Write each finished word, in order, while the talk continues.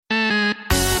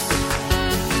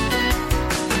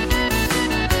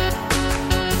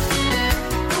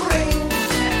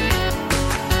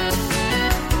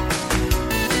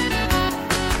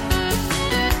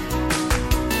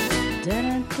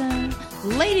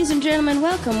Ladies and gentlemen,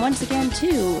 welcome once again to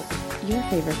your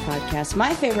favorite podcast,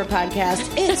 my favorite podcast.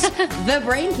 It's the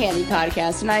Brain Candy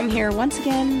Podcast, and I'm here once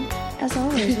again, as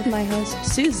always, with my host,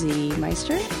 Susie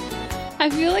Meister. I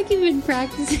feel like you've been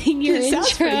practicing your intro.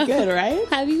 Sounds pretty good, right?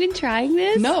 Have you been trying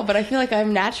this? No, but I feel like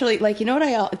I'm naturally, like, you know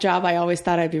what job I always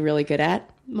thought I'd be really good at?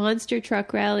 Monster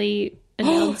Truck Rally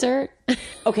announcer.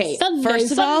 Okay, Sunday,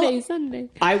 first of all, Sunday.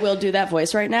 I will do that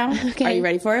voice right now. Okay. Are you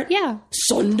ready for it? Yeah.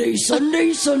 Sunday,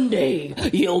 Sunday, Sunday.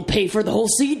 You'll pay for the whole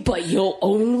seat, but you'll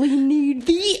only need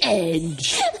the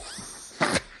edge.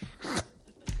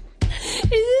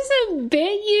 Is this a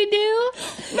bit you do?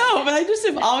 No, but I just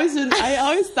have always been, I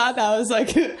always thought that was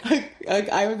like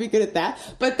I would be good at that.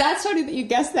 But that's funny that you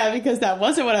guessed that because that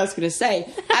wasn't what I was going to say.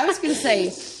 I was going to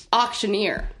say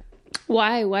auctioneer.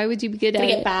 Why? Why would you be good at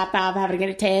Gonna it? get 5, having to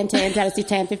get 10, try to see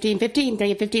 10, 15, 15, gonna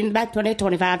get 15 in the back, 20,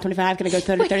 25, 25, gonna go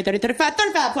 30, 30, 30, 35,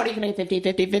 35, 40, gonna get 50,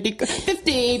 50, 50,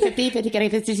 50, 50, 50, gonna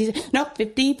get 50, no,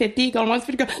 50, 50, going once,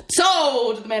 50, go,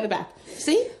 sold to the man in the back.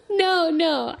 See?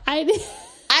 No, I'd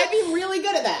be really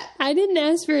good at that. I didn't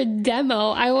ask for a demo.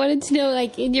 I wanted to know,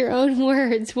 like, in your own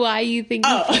words, why you think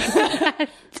you can do that.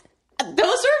 Those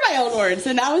are my own words,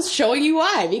 and I was showing you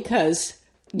why, because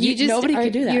You just nobody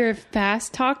could do that. You're a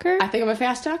fast talker? I think I'm a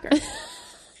fast talker.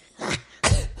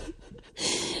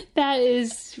 That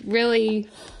is really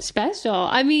special.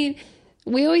 I mean,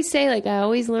 we always say, like, I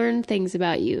always learn things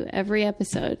about you every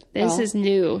episode. This is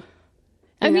new.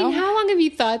 I mean, how long have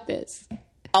you thought this?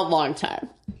 A long time.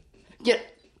 Yeah.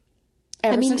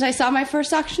 Ever since I saw my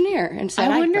first auctioneer and said,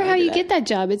 I wonder how you get that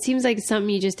job. It seems like something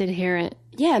you just inherit.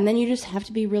 Yeah, and then you just have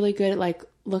to be really good at, like,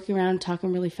 looking around and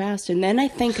talking really fast. And then I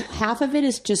think half of it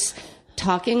is just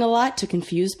talking a lot to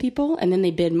confuse people, and then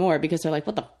they bid more because they're like,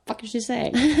 what the fuck is she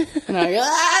saying? And I'm like,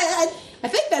 I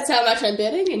think that's how much I'm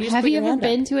bidding. And Have you ever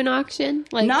been to an auction?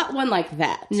 Like, not one like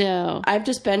that. No. I've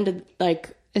just been to,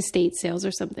 like, estate sales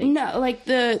or something. no, like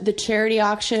the charity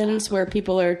auctions where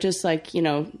people are just, like, you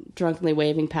know, drunkenly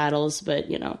waving paddles, but,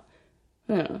 you know,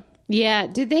 I don't know. Yeah.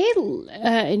 Did they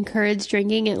encourage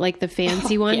drinking at, like, the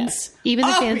fancy ones? Yes. Even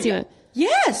the fancy one?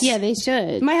 Yes. Yeah, they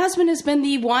should. My husband has been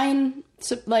the wine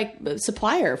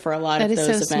supplier for a lot of those events.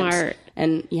 That is so smart.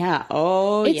 And yeah,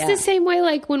 It's the same way,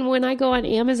 like, when I go on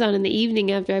Amazon in the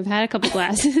evening after I've had a couple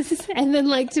glasses, and then,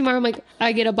 like, tomorrow I'm like,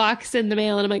 I get a box in the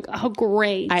mail, and I'm like, oh,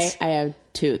 great. I have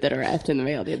 2 that arrived in the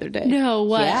mail the other day. No,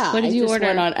 what? Yeah, what did you order?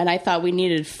 And I thought we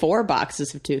needed 4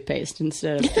 boxes of toothpaste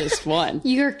instead of just 1.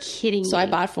 You're kidding me. So I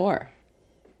bought 4.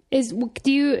 Is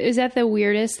that the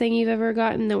weirdest thing you've ever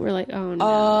gotten that we're like, oh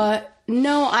no?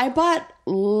 No, I bought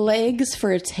legs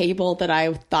for a table that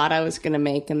I thought I was going to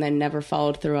make and then never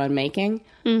followed through on making.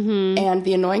 Mm-hmm. And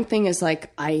the annoying thing is, like,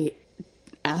 I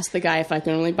asked the guy if I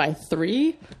could only buy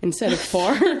 3 instead of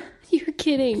 4. You're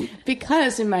kidding.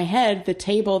 Because in my head, the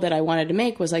table that I wanted to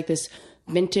make was like this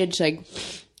vintage, like,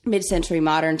 mid-century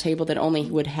modern table that only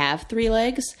would have 3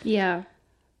 legs. Yeah.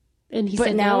 And he But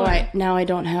said now no. I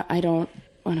don't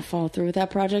want to follow through with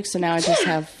that project, so now I just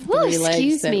have 3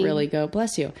 legs that really go,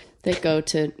 bless you, that go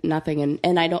to nothing,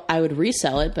 and I would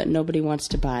resell it, but nobody wants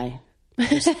to buy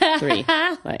just 3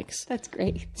 legs. That's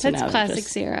great. So That's classic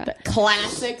Sarah.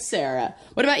 Classic Sarah.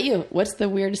 What about you? What's the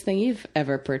weirdest thing you've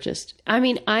ever purchased? I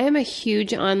mean, I am a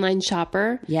huge online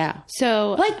shopper. Yeah.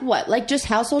 So like what? Like just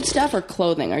household stuff or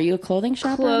clothing? Are you a clothing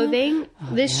shopper? Clothing.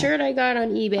 This shirt I got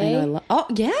on eBay. Oh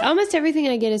yeah. Almost everything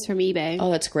I get is from eBay.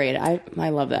 Oh, that's great. I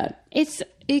love that.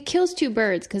 It kills 2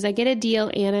 birds because I get a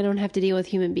deal and I don't have to deal with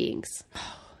human beings.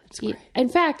 That's great. In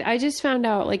fact, I just found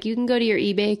out, like, you can go to your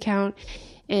eBay account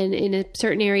and in a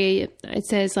certain area it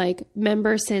says, like,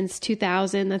 member since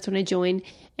 2000. That's when I joined,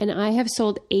 and I have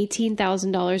sold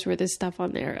 $18,000 worth of stuff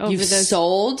on there. You've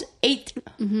sold 8.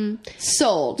 Mm-hmm.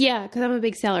 Sold. Yeah, because I'm a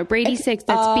big seller. Brady6.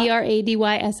 That's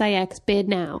BRADYSIX. Bid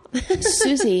now.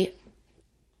 Susie,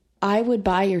 I would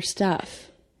buy your stuff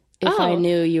if I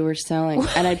knew you were selling,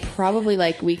 and I'd probably,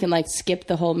 like, we can, like, skip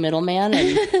the whole middleman,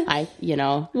 and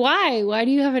Why? Why do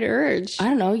you have an urge? I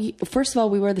don't know. First of all,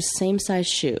 we wear the same size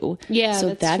shoe. Yeah,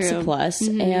 so that's true. a plus.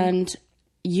 Mm-hmm. And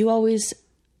you always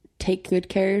take good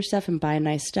care of your stuff and buy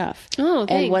nice stuff. Oh,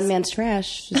 thanks. And one man's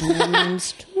trash is another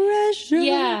man's treasure.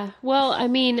 Yeah. Well, I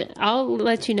mean, I'll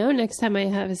let you know next time I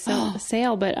have a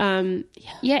sale. But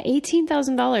yeah,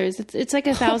 $18,000. It's like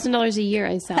 $1,000 a year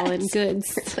I sell in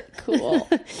goods. Really cool.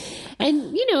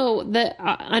 And you know the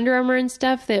Under Armour and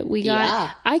stuff that we got.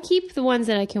 Yeah. I keep the ones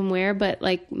that I can wear, but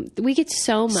like we get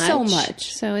so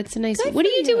much. So it's a nice. Good what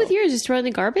do for you do you. with yours? Just throw in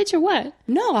the garbage or what?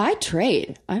 No, I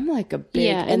trade. I'm like a big.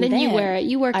 And then you wear it.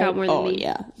 You work out more than me.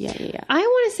 Yeah. I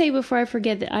want to say before I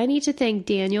forget that I need to thank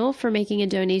Daniel for making a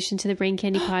donation to the Brain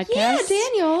Candy podcast. Yeah,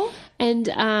 Daniel.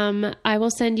 And I will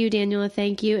send you, Daniel, a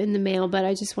thank you in the mail, but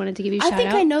I just wanted to give you a shout out. I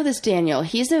think I know this Daniel.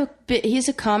 He's a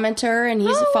commenter and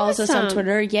he follows us on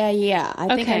Twitter. Yeah.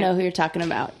 I think I know who you're talking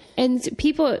about. And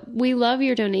people, we love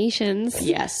your donations.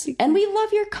 Yes. And we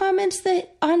love your comments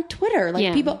on Twitter.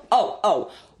 Like people,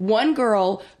 one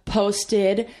girl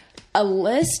posted a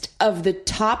list of the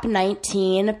top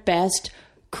 19 best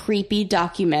creepy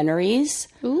documentaries.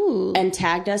 Ooh. And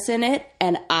tagged us in it.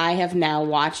 And I have now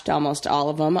watched almost all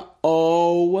of them.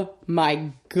 Oh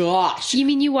my gosh. You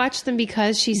mean you watched them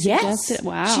because she suggested? Yes.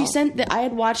 Wow. She sent that I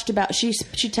had watched about, she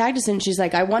tagged us in. She's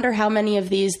like, I wonder how many of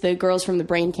these the girls from the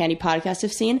Brain Candy podcast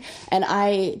have seen. And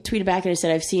I tweeted back and I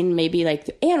said, I've seen maybe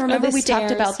like, and remember we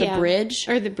talked about the bridge?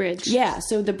 Or the bridge. Yeah.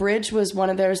 So the bridge was one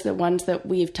of those, the ones that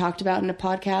we've talked about in a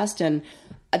podcast. And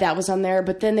that was on there.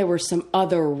 But then there were some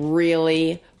other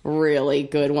really, really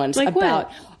good ones. Like about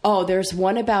what? Oh, there's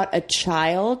one about a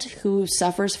child who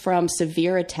suffers from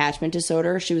severe attachment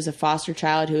disorder. She was a foster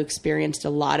child who experienced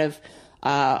a lot of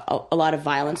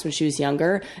violence when she was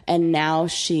younger, and now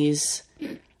she's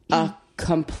a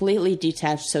completely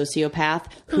detached sociopath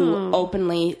who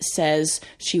openly says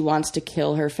she wants to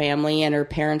kill her family, and her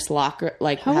parents have to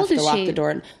lock the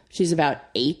door. She's about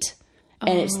 8.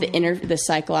 And it's the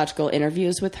psychological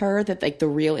interviews with her, that like the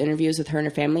real interviews with her and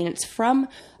her family. And it's from,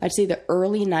 I'd say, the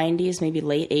early 90s, maybe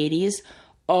late 80s.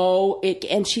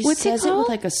 And she says it with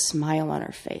like a smile on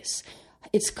her face.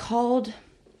 It's called...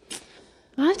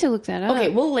 I'll have to look that up. Okay,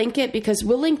 we'll link it because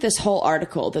we'll link this whole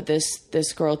article that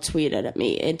this girl tweeted at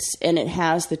me. It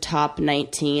has the top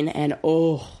 19 and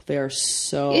they're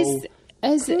so...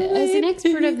 As an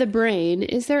expert of the brain,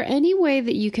 is there any way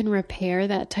that you can repair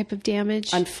that type of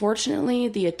damage? Unfortunately,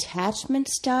 the attachment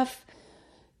stuff,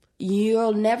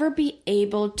 you'll never be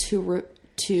able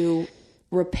to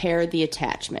repair the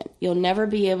attachment. You'll never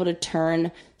be able to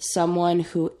turn someone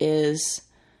who is...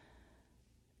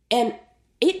 And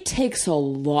it takes a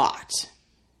lot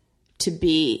to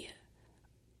be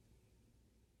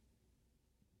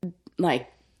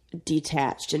like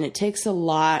detached, and it takes a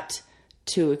lot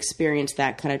to experience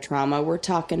that kind of trauma. We're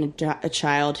talking a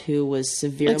child who was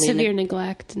severe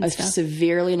neglect and stuff. A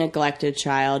severely neglected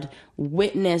child,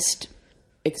 witnessed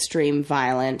extreme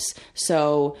violence.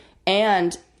 So,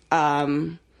 and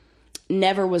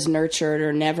never was nurtured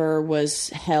or never was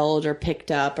held or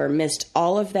picked up or missed.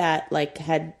 All of that, like,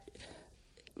 had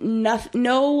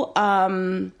no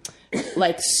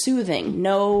like soothing,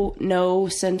 no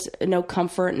sense, no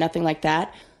comfort, nothing like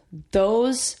that.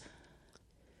 Those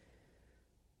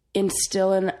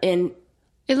instill in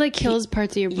it like kills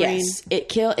parts of your brain. Yes,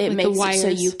 it makes it so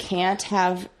you can't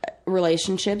have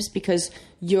relationships because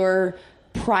your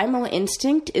primal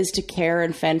instinct is to care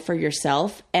and fend for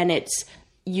yourself, and it's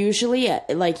usually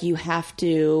like you have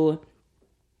to.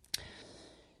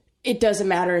 It doesn't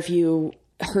matter if you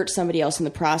hurt somebody else in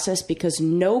the process because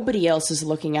nobody else is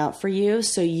looking out for you,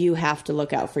 so you have to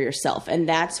look out for yourself, and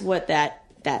that's what that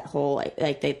whole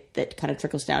that kind of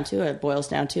trickles down to, it boils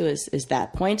down to is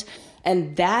that point.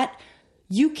 And that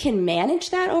you can manage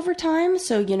that over time.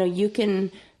 So, you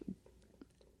can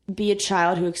be a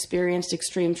child who experienced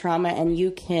extreme trauma and you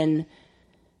can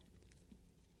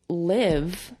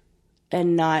live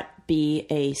and not be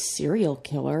a serial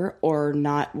killer or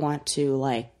not want to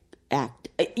like act.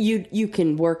 You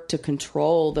can work to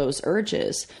control those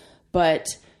urges,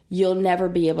 but you'll never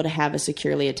be able to have a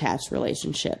securely attached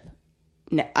relationship.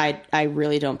 No, I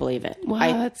really don't believe it. Wow,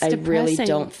 that's I depressing. really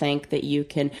don't think that you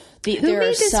can. Who made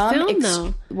this film,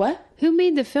 though? What? Who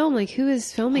made the film? Like, who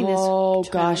is filming this? Oh,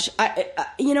 gosh.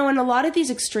 In a lot of these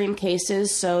extreme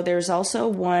cases, so there's also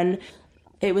one,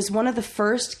 it was one of the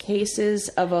first cases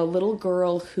of a little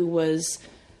girl who was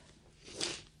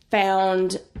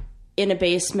found in a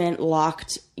basement,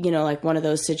 locked, like one of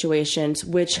those situations,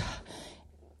 which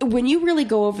when you really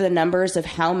go over the numbers of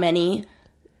how many...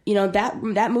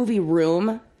 that movie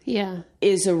Room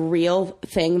is a real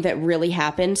thing that really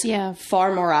happens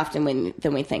far more often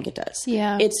than we think it does.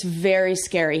 Yeah. It's very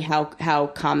scary how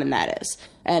common that is.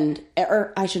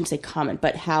 Or I shouldn't say common,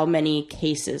 but how many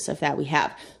cases of that we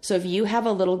have. So if you have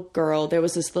a little girl, there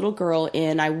was this little girl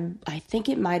in, I think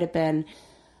it might have been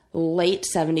late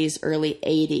 70s, early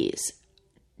 80s.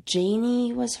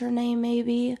 Janie was her name,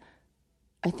 maybe.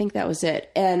 I think that was it.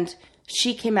 And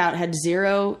she came out, had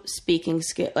zero speaking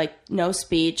skill, like no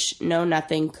speech, no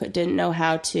nothing, didn't know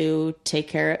how to take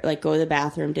care, like go to the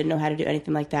bathroom, didn't know how to do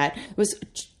anything like that.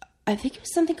 I think it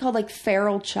was something called like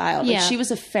feral child. Yeah. Like she was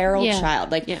a feral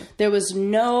child. Like there was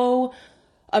no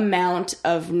amount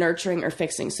of nurturing or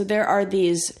fixing. So there are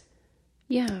these.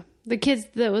 Yeah. The kids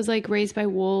that was like raised by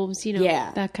wolves,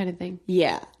 that kind of thing.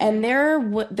 Yeah. And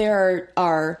there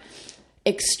are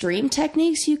extreme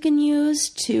techniques you can use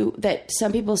that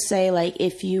some people say, like,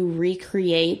 if you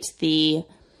recreate the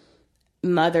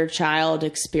mother-child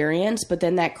experience, but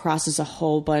then that crosses a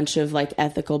whole bunch of like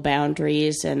ethical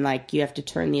boundaries, and like you have to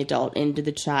turn the adult into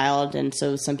the child. And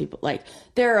so some people, like,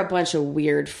 there are a bunch of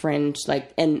weird fringe,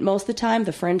 like, and most of the time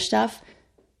the fringe stuff,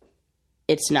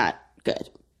 it's not good.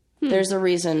 There's a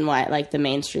reason why, like, the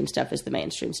mainstream stuff is the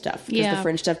mainstream stuff, because the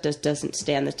fringe stuff doesn't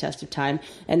stand the test of time,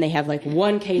 and they have like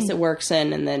one case it works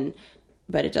in, and then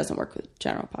but it doesn't work with the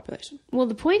general population. Well,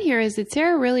 the point here is that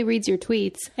Sarah really reads your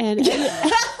tweets, and we went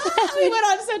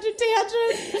on such a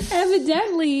tangent.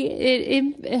 Evidently,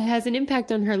 it has an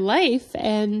impact on her life,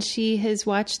 and she has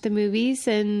watched the movies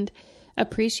and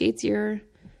appreciates your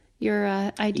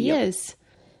ideas. Yep.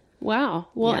 Wow.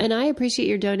 Well, and I appreciate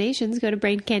your donations. Go to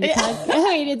Brain Candy Podcast.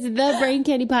 Wait, it's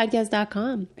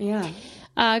thebraincandypodcast.com. Yeah.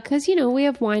 Because, we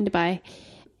have wine to buy.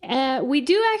 We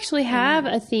do actually have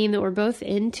a theme that we're both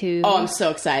into. Oh, I'm so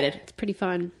excited. It's pretty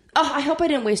fun. Oh, I hope I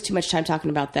didn't waste too much time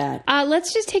talking about that.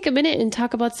 Let's just take a minute and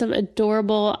talk about some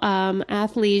adorable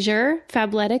athleisure.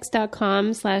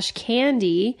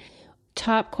 Fabletics.com/candy.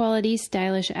 Top quality,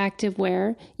 stylish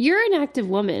activewear. You're an active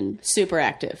woman. Super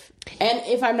active. And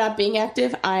if I'm not being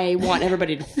active, I want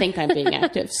everybody to think I'm being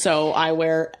active. So I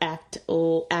wear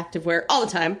activewear all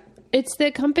the time. It's the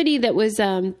company that was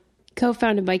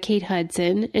co-founded by Kate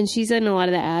Hudson, and she's in a lot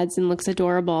of the ads and looks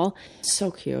adorable.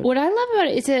 So cute. What I love about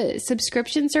it, it's a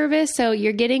subscription service, so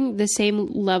you're getting the same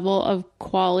level of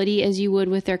quality as you would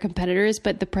with their competitors,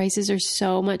 but the prices are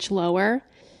so much lower.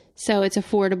 So it's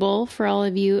affordable for all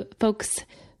of you folks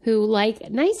who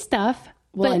like nice stuff.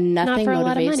 Well, but and nothing not for a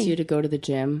lot of motivates money. you to go to the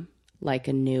gym like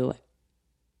a new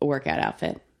workout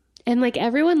outfit. And like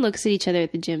everyone looks at each other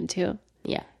at the gym too.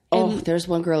 Yeah. There's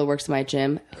one girl who works in my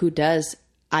gym who does,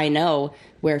 I know,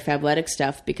 wear Fabletics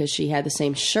stuff because she had the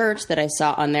same shirt that I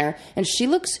saw on there. And she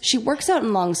works out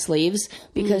in long sleeves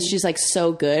because she's like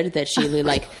so good that she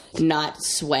like not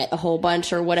sweat a whole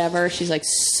bunch or whatever. She's like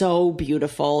so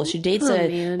beautiful. She dates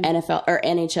NFL or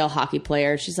NHL hockey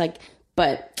player. She's like,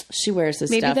 but she wears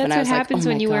this Maybe stuff. that's And I what was happens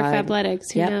like, when you wear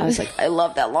Fabletics. Who knows? I was like, I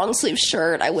love that long sleeve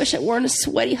shirt. I wish I weren't a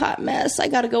sweaty hot mess. I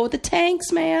got to go with the tanks,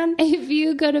 man. If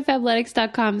you go to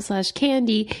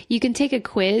fabletics.com/candy, you can take a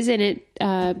quiz and it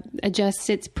adjusts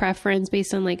its preference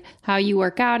based on like how you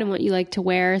work out and what you like to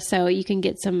wear. So you can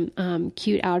get some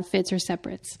cute outfits or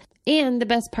separates. And the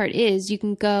best part is you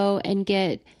can go and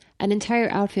get an entire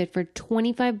outfit for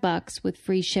 $25 with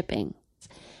free shipping.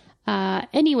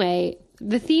 Anyway,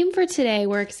 the theme for today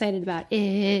we're excited about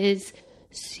is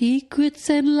secrets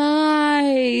and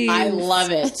lies. I love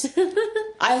it.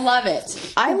 I love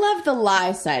it. I love the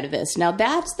lie side of this. Now,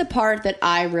 that's the part that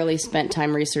I really spent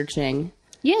time researching.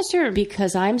 Yeah, sure.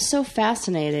 Because I'm so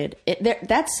fascinated.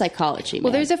 That's psychology, man.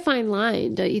 Well, there's a fine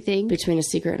line, don't you think? Between a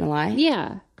secret and a lie?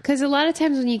 Yeah. Because a lot of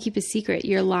times when you keep a secret,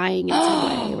 you're lying in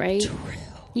some way, right? True.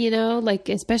 Like,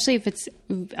 especially if it's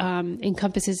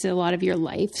encompasses a lot of your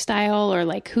lifestyle or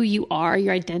like who you are,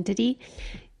 your identity,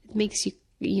 it makes you,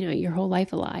 your whole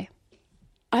life a lie.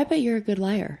 I bet you're a good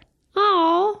liar.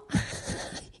 Oh,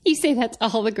 you say that to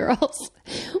all the girls.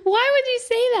 Why would you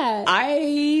say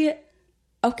that?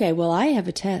 Okay, well, I have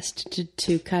a test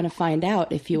to kind of find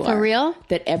out if you are. For real?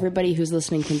 That everybody who's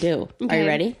listening can do. Okay. Are you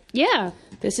ready? Yeah.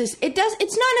 It's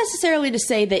not necessarily to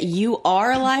say that you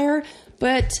are a liar,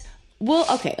 but we'll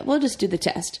just do the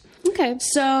test. Okay.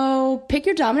 So pick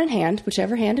your dominant hand,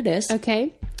 whichever hand it is.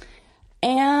 Okay.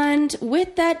 And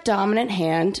with that dominant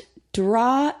hand,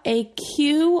 draw a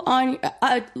Q on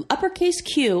uppercase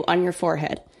Q on your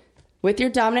forehead. With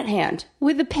your dominant hand.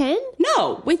 With a pen?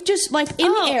 No, with just like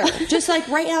in the air. Just like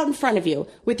right out in front of you.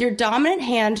 With your dominant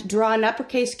hand, draw an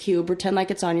uppercase Q, pretend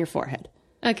like it's on your forehead.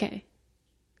 Okay.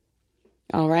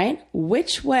 All right.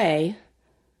 Which way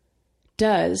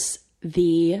does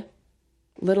the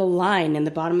little line in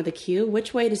the bottom of the Q,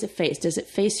 which way does it face? Does it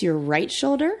face your right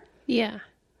shoulder? Yeah.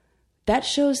 That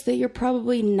shows that you're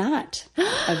probably not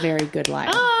a very good liar.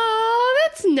 Oh,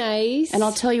 that's nice. And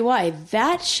I'll tell you why.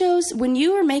 That shows when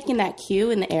you were making that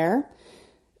Q in the air,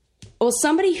 well,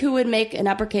 somebody who would make an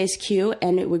uppercase Q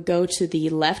and it would go to the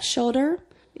left shoulder,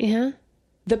 yeah.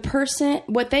 The person,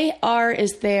 what they are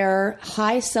is they're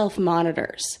high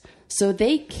self-monitors. So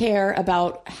they care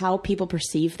about how people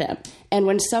perceive them. And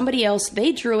when somebody else,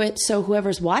 they drew it so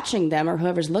whoever's watching them or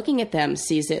whoever's looking at them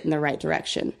sees it in the right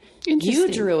direction.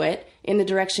 You drew it in the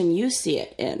direction you see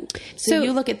it in. So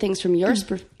you look at things from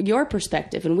your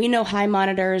perspective. And we know high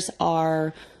monitors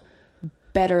are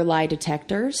better lie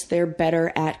detectors. They're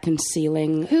better at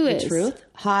concealing the truth.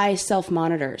 High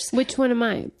self-monitors. Which one am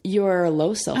I? You're a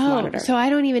low self-monitor. So I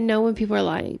don't even know when people are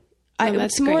lying.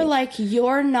 It's more like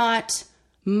you're not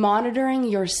monitoring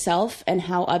yourself and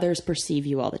how others perceive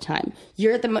you all the time.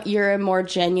 You're a more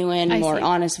genuine, more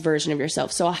honest version of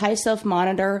yourself. So a high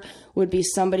self-monitor would be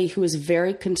somebody who is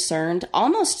very concerned,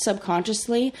 almost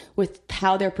subconsciously, with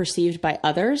how they're perceived by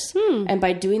others. And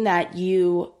by doing that,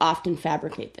 you often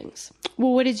fabricate things.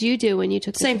 Well, what did you do when you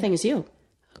took Same thing as you.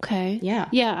 Okay. Yeah.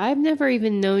 Yeah, I've never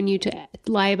even known you to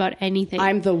lie about anything.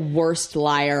 I'm the worst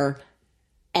liar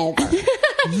ever.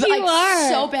 You are.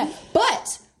 So bad.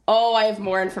 But... I have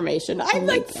more information. I'm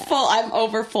I'm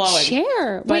overflowing.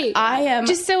 Share. But Wait, I am...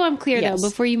 Just so I'm clear, though,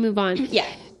 before you move on. Yeah.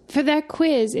 For that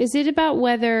quiz, is it about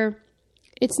whether...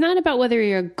 It's not about whether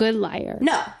you're a good liar.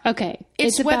 No. Okay.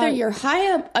 It's whether you're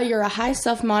a high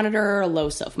self-monitor or a low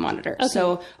self-monitor. Okay.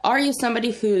 So are you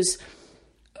somebody who's...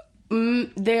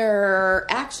 their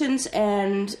actions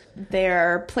and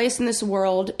their place in this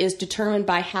world is determined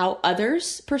by how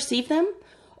others perceive them?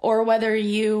 Or whether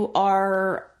you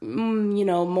are,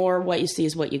 more what you see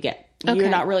is what you get. Okay. You're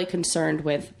not really concerned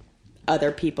with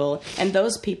other people. And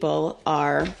those people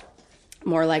are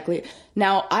more likely.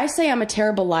 Now, I say I'm a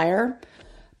terrible liar,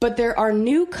 but there are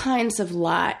new kinds of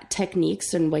lie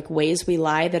techniques and ways we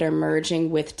lie that are merging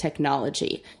with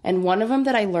technology. And one of them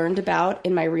that I learned about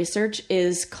in my research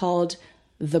is called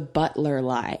the butler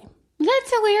lie.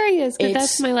 That's hilarious, because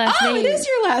that's my last name. Oh, it is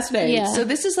your last name. Yeah. So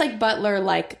this is like butler,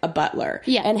 like a butler.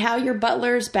 Yeah. And how your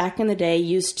butlers back in the day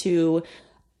used to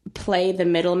play the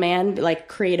middleman, like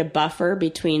create a buffer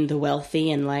between the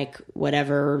wealthy and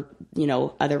whatever,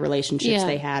 other relationships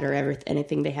they had or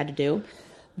anything they had to do.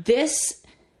 This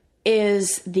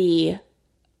is the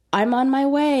I'm on my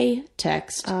way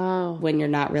text when you're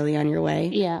not really on your way.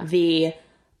 Yeah. The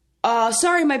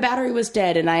sorry, my battery was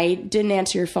dead and I didn't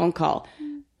answer your phone call.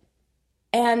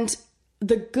 And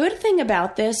the good thing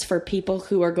about this for people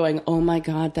who are going, oh my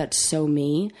God, that's so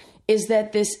me, is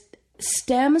that this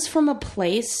stems from a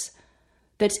place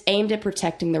that's aimed at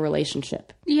protecting the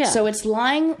relationship. Yeah. So it's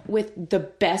lying with the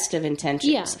best of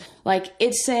intentions. Yeah.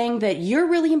 It's saying that you're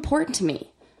really important to me,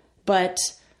 but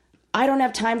I don't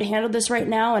have time to handle this right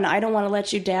now and I don't want to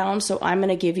let you down, so I'm going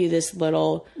to give you this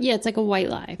little... Yeah, it's like a white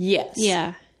lie. Yes.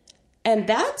 Yeah. And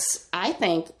that's,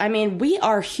 we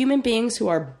are human beings who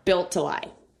are built to lie.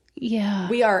 Yeah.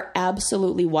 We are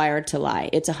absolutely wired to lie.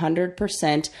 It's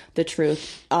 100% the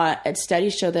truth.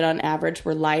 Studies show that on average,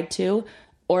 we're lied to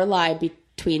or lie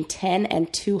between 10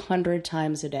 and 200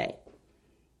 times a day.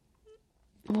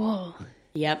 Whoa.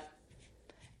 Yep.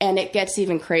 And it gets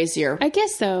even crazier. I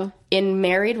guess so. In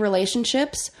married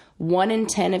relationships, 1 in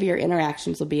 10 of your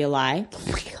interactions will be a lie. Oh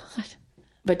my God.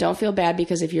 But don't feel bad,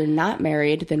 because if you're not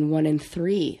married, then 1 in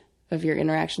 3 of your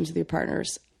interactions with your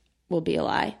partners will be a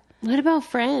lie. What about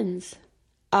friends?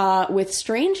 With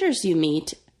strangers you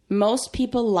meet, most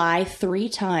people lie 3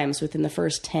 times within the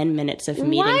first 10 minutes of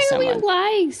meeting someone. Why are we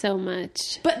lying so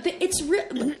much? But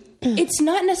it's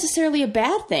not necessarily a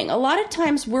bad thing. A lot of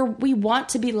times we want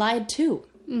to be lied to.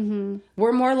 Mm-hmm.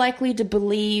 We're more likely to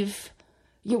believe...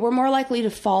 We're more likely to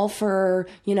fall for,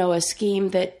 a scheme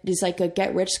that is like a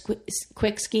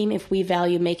get-rich-quick scheme if we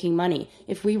value making money.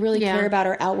 If we really care about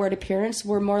our outward appearance,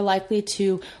 we're more likely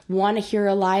to want to hear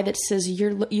a lie that says,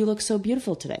 you look so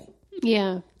beautiful today.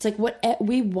 Yeah. It's like what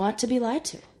we want to be lied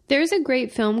to. There's a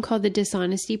great film called The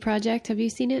Dishonesty Project. Have you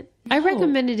seen it? No. I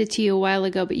recommended it to you a while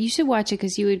ago, but you should watch it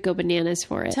because you would go bananas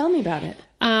for it. Tell me about it.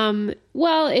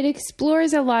 Well, it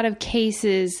explores a lot of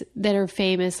cases that are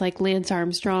famous, like Lance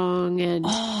Armstrong and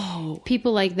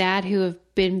people like that who have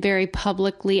been very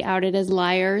publicly outed as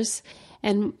liars,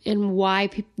 and why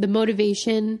the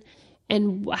motivation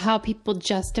and how people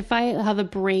justify it, how the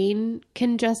brain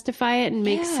can justify it and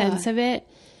make sense of it.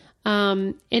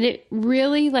 And it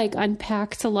really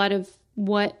unpacks a lot of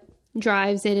what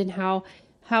drives it and how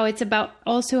it's about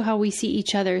also how we see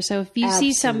each other. So if you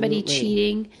see somebody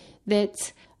cheating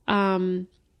that's,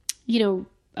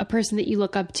 a person that you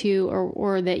look up to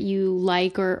or that you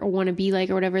like or want to be like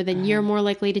or whatever, then you're more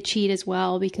likely to cheat as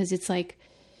well, because it's like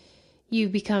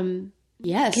you've become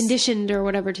conditioned or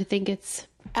whatever to think it's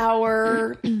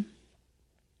our, and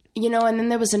then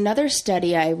there was another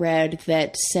study I read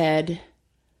that said,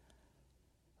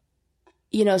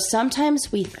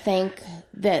 sometimes we think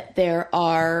that there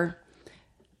are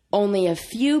only a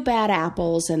few bad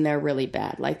apples and they're really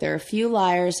bad. Like there are a few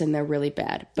liars and they're really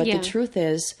bad. But the truth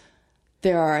is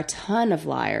there are a ton of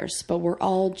liars, but we're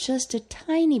all just a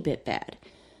tiny bit bad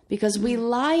because we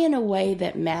lie in a way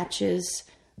that matches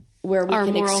where we our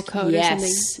can moral code or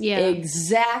something. Yeah,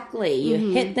 exactly.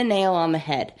 You hit the nail on the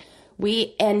head.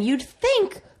 And you'd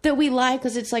think that we lie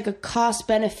because it's like a cost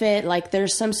benefit, like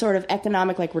there's some sort of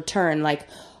economic return,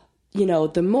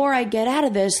 the more I get out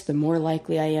of this, the more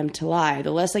likely I am to lie.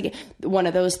 The less I get, one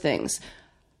of those things.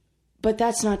 But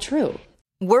that's not true.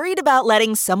 Worried about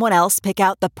letting someone else pick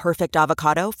out the perfect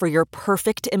avocado for your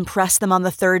perfect impress them on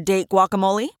the third date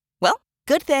guacamole? Well,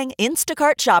 good thing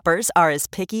Instacart shoppers are as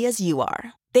picky as you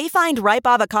are. They find ripe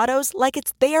avocados like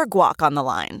it's their guac on the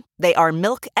line. They are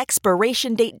milk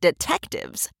expiration date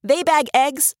detectives. They bag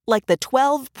eggs like the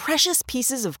 12 precious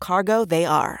pieces of cargo they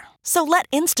are. So let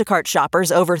Instacart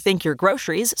shoppers overthink your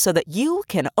groceries so that you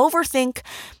can overthink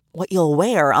what you'll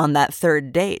wear on that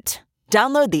third date.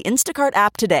 Download the Instacart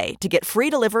app today to get free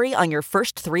delivery on your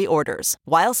first 3 orders,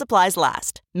 while supplies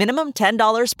last. Minimum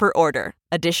 $10 per order.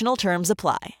 Additional terms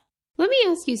apply. Let me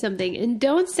ask you something, and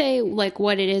don't say like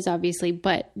what it is, obviously,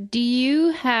 but do you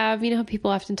have, how people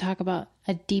often talk about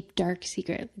a deep, dark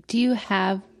secret? Do you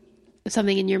have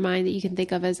something in your mind that you can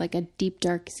think of as like a deep,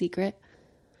 dark secret?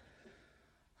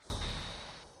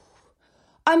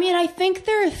 I mean, I think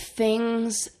there are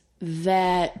things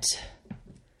that,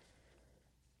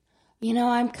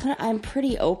 I'm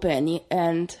pretty open,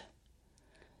 and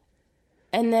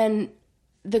then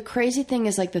the crazy thing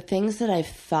is, like, the things that I've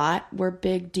thought were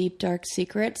big, deep, dark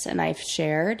secrets and I've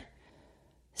shared,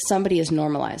 somebody has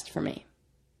normalized for me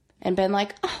and been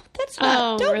like, oh, that's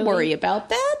not, don't really? worry about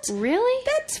that. Really?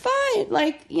 That's fine.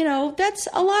 Like, that's,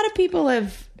 a lot of people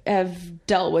have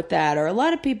dealt with that, or a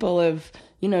lot of people have,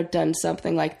 done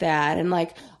something like that. And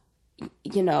like,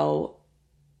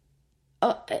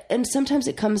 and sometimes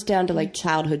it comes down to like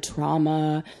childhood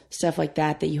trauma, stuff like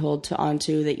that you hold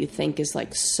onto that you think is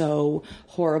like so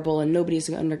horrible and nobody's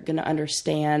going to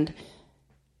understand.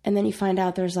 And then you find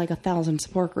out there's like 1,000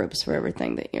 support groups for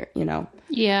everything that you're.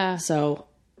 Yeah. So,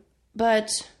 but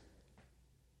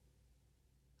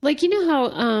like,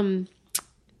 how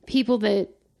people that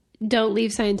don't leave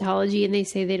Scientology and they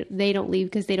say they don't leave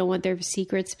because they don't want their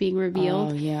secrets being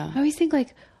revealed. Oh, yeah. I always think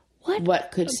like,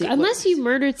 what could unless you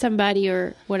murdered somebody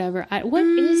or whatever, what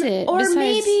is it? Or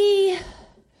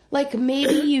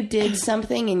maybe you did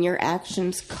something and your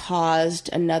actions caused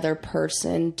another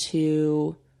person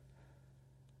to,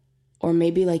 or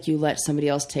maybe like you let somebody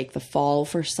else take the fall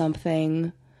for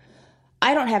something.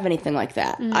 I don't have anything like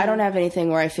that. Mm-hmm. I don't have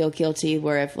anything where I feel guilty,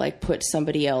 where I've like put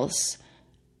somebody else,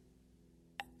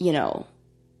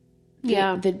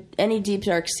 any deep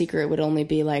dark secret would only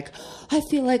be like, I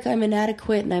feel like I'm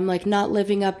inadequate and I'm like not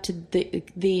living up to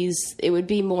these. It would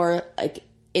be more like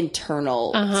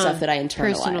internal stuff that I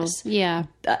internalize,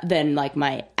 than like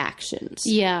my actions.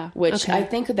 Yeah, which I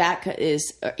think that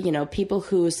is, people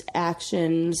whose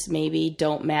actions maybe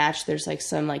don't match. There's like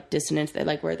some like dissonance that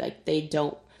like where like they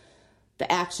don't,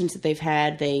 the actions that they've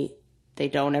had they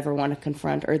don't ever want to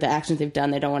confront, or the actions they've done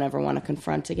they don't ever want to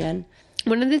confront again.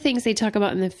 One of the things they talk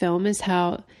about in the film is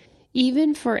how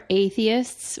even for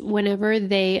atheists, whenever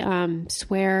they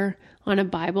swear on a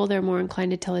Bible, they're more inclined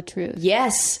to tell the truth.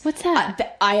 Yes. What's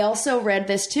that? I also read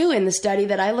this too in the study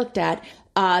that I looked at.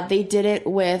 They did it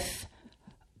with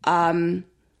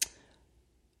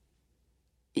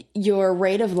your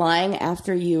rate of lying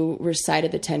after you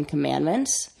recited the 10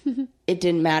 Commandments. It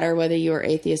didn't matter whether you were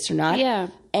atheist or not. Yeah.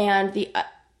 And the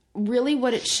really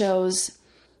what it shows...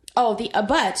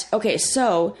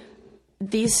 so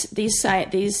these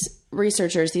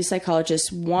researchers, these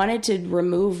psychologists wanted to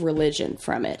remove religion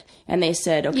from it. And they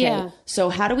said, so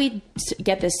how do we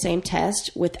get this same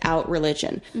test without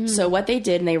religion? Mm-hmm. So what they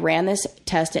did, and they ran this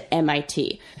test at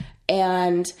MIT,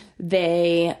 and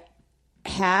they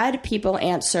had people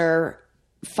answer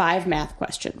 5 math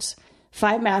questions,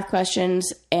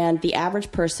 and the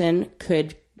average person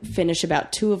could finish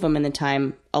about 2 of them in the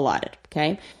time allotted.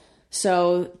 Okay.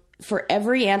 So for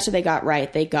every answer they got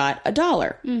right, they got $1.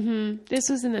 Mm-hmm. This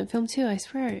was in that film too, I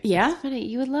swear. Yeah? It's funny.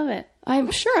 You would love it. I'm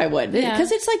sure I would.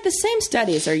 Because it's like the same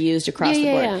studies are used across the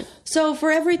board. Yeah. So for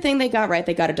everything they got right,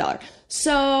 they got $1.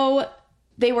 So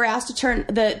they were asked to turn...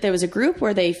 there was a group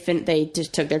where they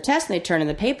just took their test and they turned in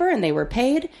the paper and they were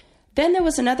paid. Then there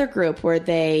was another group where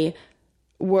they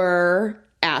were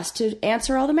asked to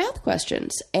answer all the math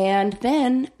questions. And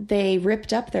then they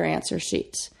ripped up their answer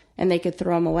sheets and they could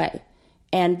throw them away.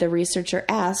 And the researcher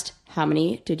asked, how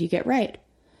many did you get right?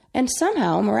 And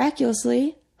somehow,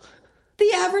 miraculously,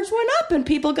 the average went up and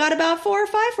people got about 4 or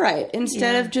 5 right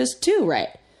instead of just 2 right.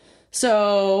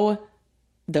 So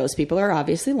those people are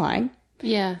obviously lying.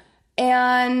 Yeah.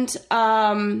 And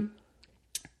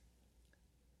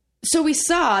so we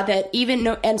saw that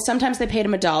and sometimes they paid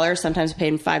him $1, sometimes they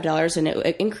paid him $5, and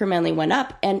it incrementally went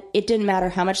up. And it didn't matter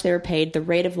how much they were paid. The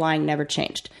rate of lying never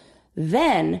changed.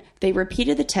 Then they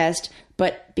repeated the test,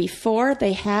 but before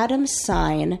they had him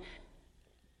sign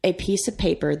a piece of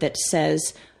paper that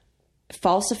says,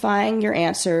 falsifying your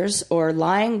answers or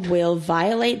lying will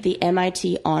violate the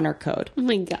MIT honor code. Oh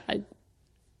my God.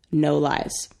 No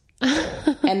lies.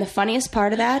 And the funniest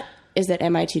part of that is that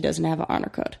MIT doesn't have an honor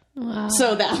code. Wow.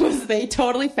 So they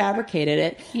totally fabricated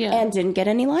it and didn't get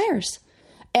any liars.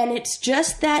 And it's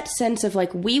just that sense of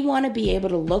like, we want to be able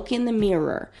to look in the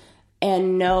mirror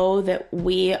and know that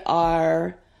we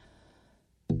are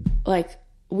like,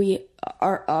 we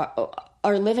are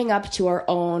living up to our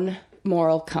own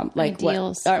moral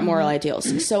ideals. Our moral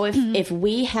ideals. So if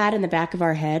we had in the back of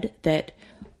our head that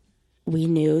we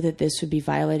knew that this would be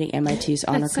violating MIT's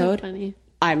honor code, funny.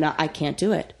 I can't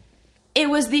do it. It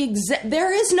was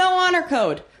there is no honor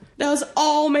code. That was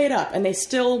all made up. And they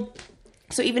still,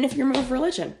 so even if you remove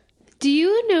religion. Do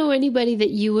you know anybody that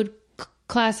you would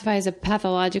classify as a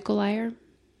pathological liar?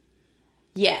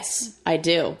 Yes, I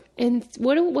do. And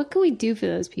what can we do for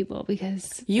those people?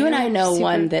 Because you and I know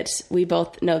one that we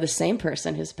both know the same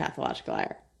person who's a pathological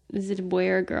liar. Is it a boy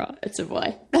or a girl? It's a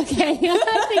boy. Okay, I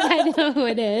think I know who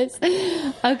it is.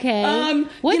 Okay,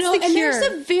 what's the cure? And there's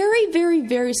a very, very,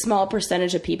 very small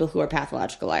percentage of people who are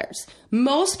pathological liars.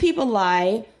 Most people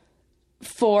lie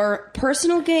for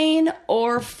personal gain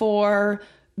or for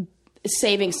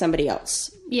saving somebody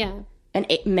else. Yeah. And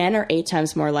men are 8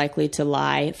 times more likely to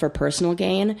lie for personal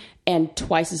gain and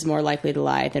twice as more likely to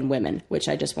lie than women, which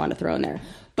I just want to throw in there.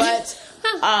 But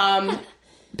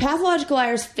pathological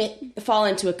liars fall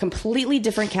into a completely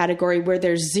different category where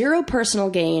there's zero personal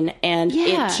gain and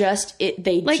they'll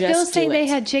say they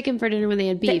had chicken for dinner when they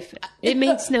had beef. It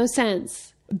makes no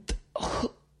sense.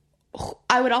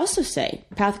 I would also say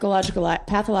pathological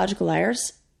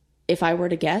liars, if I were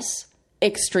to guess,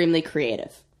 extremely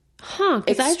creative. Huh.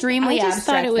 Extremely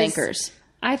abstract thinkers.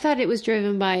 I thought it was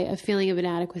driven by a feeling of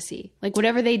inadequacy. Like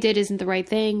whatever they did isn't the right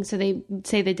thing, so they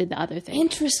say they did the other thing.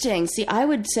 Interesting. See, I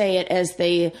would say it as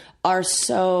they are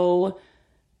so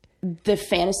the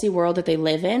fantasy world that they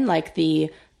live in, like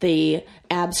the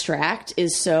abstract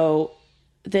is so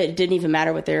that it didn't even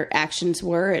matter what their actions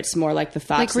were. It's more like the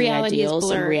thoughts and the ideals,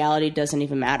 and reality doesn't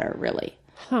even matter, really.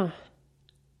 Huh.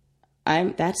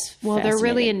 They're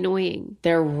really annoying.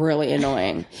 They're really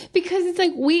annoying. Because it's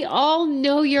like, we all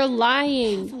know you're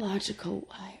lying. Pathological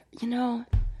liar.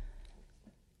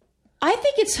 I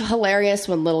think it's hilarious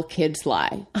when little kids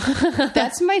lie.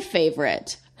 That's my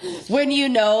favorite. When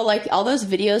like all those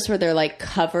videos where they're like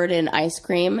covered in ice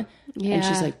cream. Yeah. And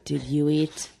she's like, did you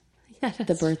eat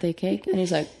the birthday cake? And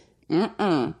he's like,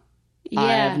 mm-mm. Yeah.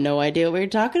 I have no idea what you're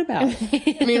talking about.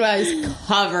 Meanwhile, he's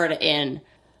covered in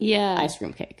ice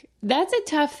cream cake. That's a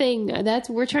tough thing.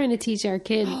 We're trying to teach our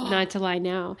kid not to lie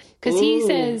now. Because he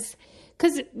says,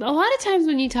 because a lot of times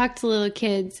when you talk to little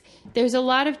kids, there's a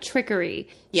lot of trickery.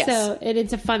 Yes. So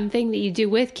it's a fun thing that you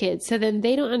do with kids. So then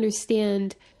they don't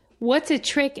understand what's a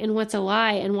trick and what's a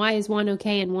lie and why is one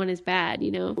okay and one is bad,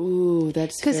 Ooh,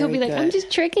 that's because he'll be like, good. I'm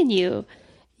just tricking you.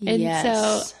 And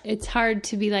so it's hard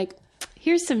to be like,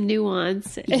 here's some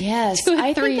nuance. Yes. To a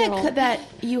I 3-year-old. think that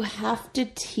you have to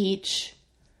teach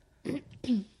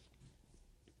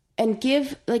and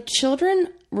give, like, children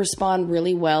respond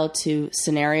really well to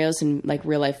scenarios and like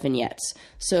real life vignettes.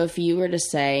 So if you were to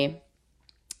say,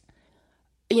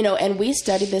 and we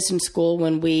studied this in school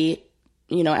when we,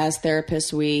 as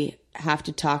therapists, we have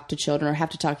to talk to children or have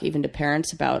to talk even to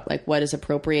parents about like what is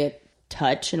appropriate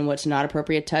touch and what's not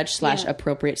appropriate touch /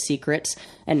 appropriate secrets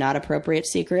and not appropriate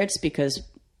secrets, because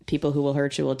people who will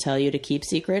hurt you will tell you to keep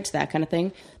secrets, that kind of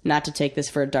thing. Not to take this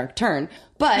for a dark turn,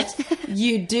 but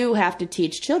you do have to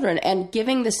teach children. And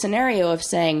giving the scenario of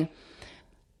saying,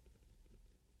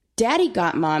 Daddy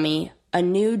got Mommy a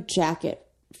new jacket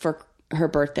for her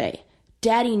birthday.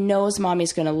 Daddy knows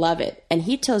Mommy's going to love it. And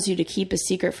he tells you to keep a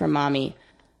secret from Mommy.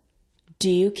 Do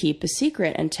you keep a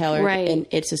secret and tell her and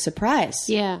it's a surprise?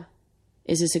 Yeah.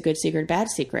 Is this a good secret, bad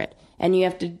secret? And you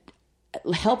have to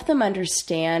help them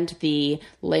understand the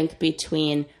link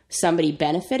between somebody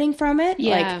benefiting from it.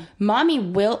 Yeah.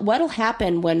 Like, what'll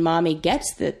happen when Mommy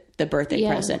gets the birthday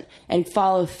present, and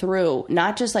follow through,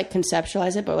 not just like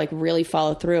conceptualize it, but like really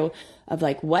follow through of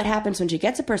like, what happens when she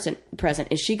gets a present?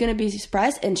 Is she going to be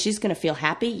surprised and she's going to feel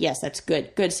happy? Yes, that's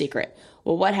good. Good secret.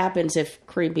 Well, what happens if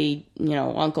creepy,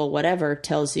 uncle, whatever,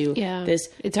 tells you this?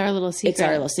 It's our little secret. It's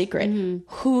our little secret. Mm-hmm.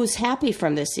 Who's happy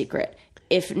from this secret?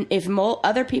 If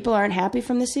other people aren't happy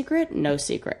from the secret, no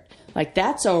secret. Like,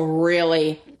 that's a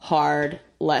really hard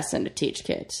lesson to teach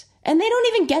kids. And they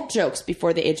don't even get jokes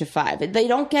before the age of 5. They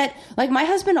don't get, like, my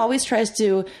husband always tries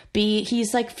to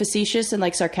he's like facetious and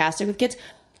like sarcastic with kids.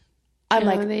 I'm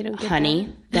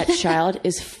honey, that child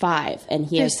is 5 and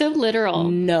they're so literal.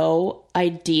 No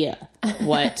idea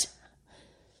what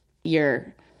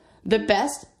the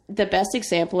best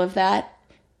example of that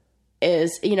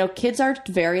is, kids are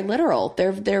very literal.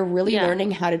 They're really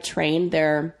learning how to train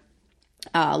their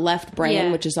left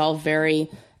brain, which is all very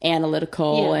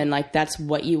analytical and like that's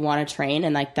what you want to train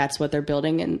and like that's what they're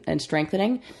building and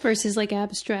strengthening versus like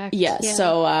abstract.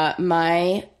 So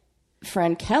my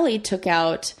friend Kelly took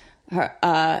out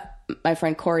her my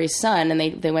friend Corey's son, and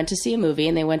they went to see a movie,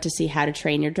 and they went to see How to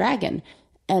Train Your Dragon.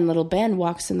 And little Ben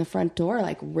walks in the front door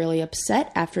like really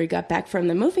upset after he got back from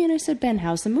the movie, and I said, Ben,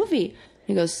 how's the movie?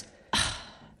 He goes,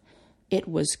 it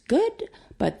was good,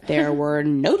 but there were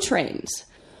no trains.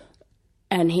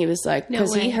 And he was like,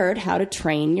 because he heard How to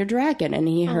Train Your Dragon, and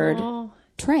he heard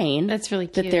train. That's really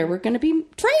cute. That there were going to be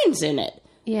trains in it.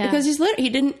 Yeah. Because he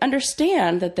didn't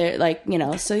understand that they're like, you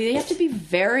know, so you have to be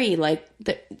very like,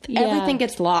 everything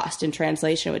gets lost in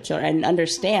translation with children and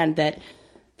understand that,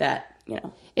 you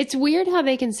know. It's weird how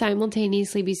they can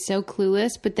simultaneously be so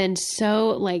clueless, but then so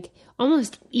like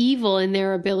almost evil in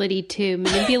their ability to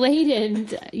manipulate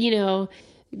and, you know,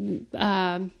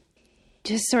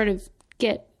 just sort of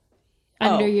get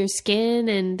under your skin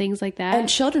and things like that. And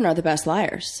children are the best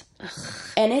liars.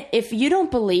 And if you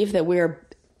don't believe that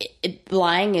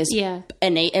lying is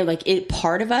innate and like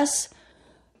part of us,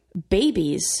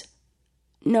 babies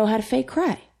know how to fake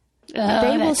cry.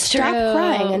 They will stop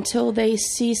crying until they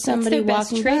see somebody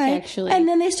walking by, actually. And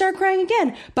then they start crying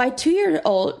again. By 2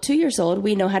 years old,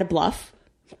 we know how to bluff.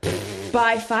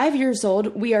 By 5 years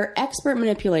old, we are expert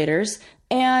manipulators,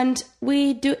 and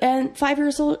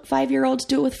 5-year-olds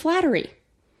do it with flattery.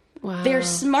 Wow. They're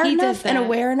smart enough and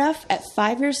aware enough at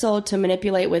 5 years old to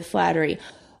manipulate with flattery.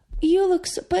 You look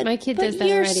so, but my kid does that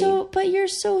you're already.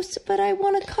 But I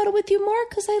want to cuddle with you more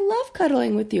because I love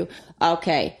cuddling with you.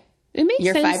 Okay. It makes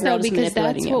sense though, because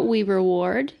that's what we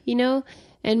reward, you know?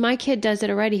 And my kid does it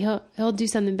already. He'll do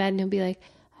something bad and he'll be like,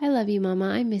 I love you, Mama.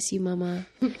 I miss you, Mama.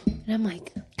 And I'm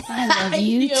like, I love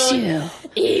you too.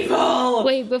 Evil.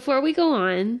 Wait, before we go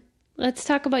on, let's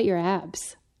talk about your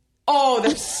abs. Oh,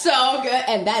 they're so good.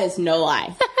 And that is no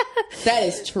lie. That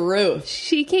is true.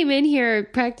 She came in here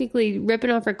practically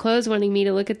ripping off her clothes, wanting me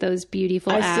to look at those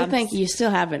beautiful abs. I still think you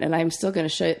still haven't, and I'm still going to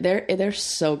show you. They're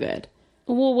so good.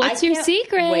 Well, what's your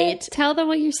secret? Wait. Tell them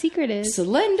what your secret is.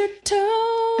 Slender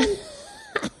tone.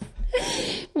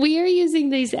 We are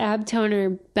using these ab toner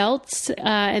belts,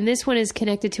 and this one is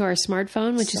connected to our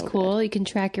smartphone, which is cool. Good. You can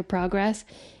track your progress.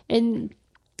 And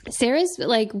Sarah's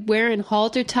like wearing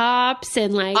halter tops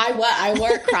and like I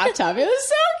wore a crop top. It was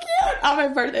so cute on my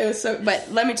birthday. It was so. But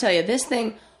let me tell you, this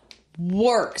thing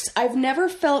works. I've never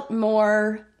felt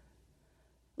more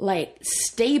like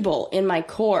stable in my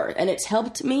core, and it's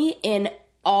helped me in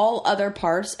all other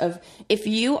parts of. If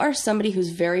you are somebody who's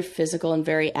very physical and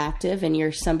very active, and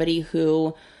you're somebody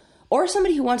who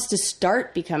wants to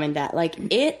start becoming that, like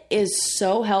it is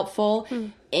so helpful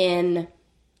in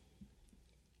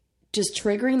just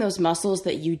triggering those muscles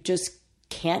that you just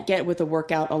can't get with a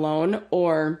workout alone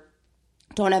or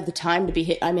don't have the time to be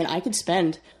hit. I mean, I could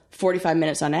spend 45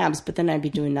 minutes on abs, but then I'd be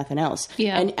doing nothing else.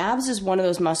 Yeah. And abs is one of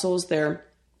those muscles.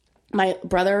 My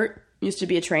brother used to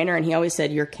be a trainer, and he always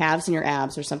said your calves and your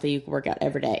abs are something you can work out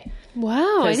every day.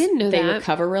 Wow, I didn't know that. They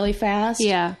recover really fast.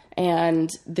 Yeah. And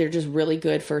they're just really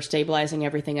good for stabilizing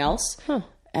everything else. Huh.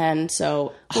 And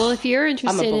so, well, if you're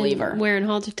interested I'm a believer. in wearing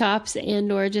halter tops and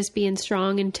or just being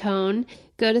strong in tone,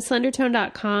 go to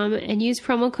slendertone.com and use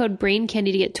promo code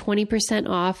BRAINCANDY to get 20%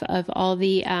 off of all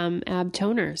the ab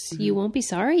toners. Mm-hmm. You won't be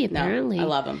sorry, apparently. No, I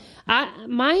love them.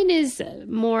 Mine is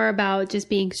more about just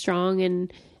being strong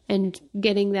and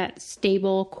getting that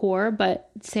stable core, but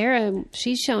Sarah,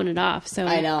 she's showing it off. So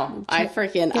I know.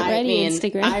 Instagram.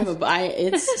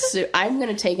 I'm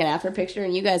going to take an after picture,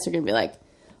 and you guys are going to be like,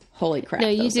 holy crap. No,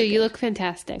 you do. You look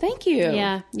fantastic. Thank you.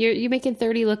 Yeah. You're making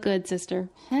 30 look good, sister.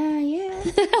 Yeah.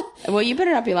 Well, you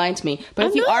better not be lying to me. But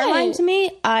if you are lying to me,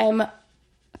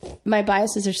 my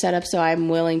biases are set up so I'm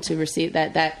willing to receive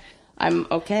that I'm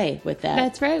okay with that.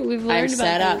 That's right. We've learned I'm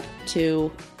set up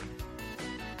to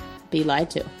be lied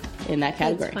to in that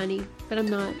category. It's funny, but I'm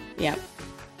not. Yeah.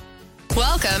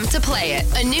 Welcome to Play It,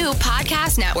 a new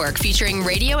podcast network featuring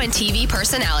radio and TV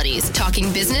personalities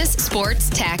talking business, sports,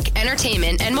 tech,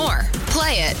 entertainment, and more.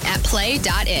 Play it at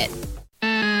play.it.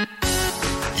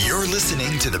 You're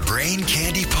listening to the Brain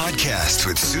Candy Podcast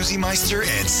with Susie Meister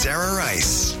and Sarah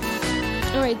Rice.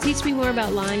 All right, teach me more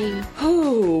about lying.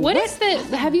 Oh, what is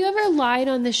have you ever lied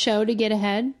on the show to get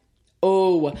ahead?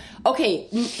 Oh, okay.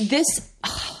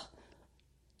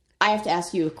 I have to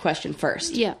ask you a question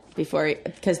first. Yeah.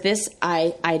 Because this,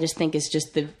 I just think is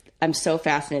just I'm so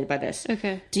fascinated by this.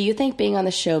 Okay. Do you think being on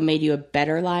the show made you a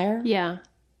better liar? Yeah.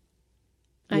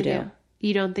 I do.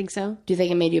 You don't think so? Do you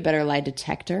think it made you a better lie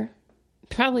detector?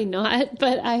 Probably not,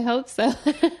 but I hope so.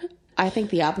 I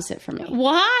think the opposite for me.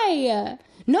 Why?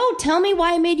 No, tell me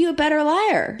why I made you a better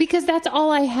liar. Because that's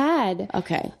all I had.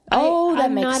 Okay. Oh, that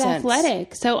I'm makes not sense.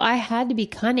 athletic, so I had to be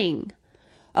cunning.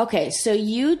 Okay, so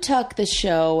you took the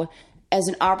show as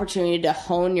an opportunity to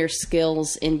hone your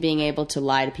skills in being able to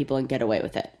lie to people and get away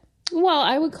with it. Well,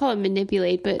 I would call it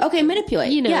manipulate, but Okay,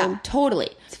 manipulate. You know, yeah, totally.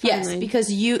 Yes, fine.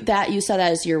 because you saw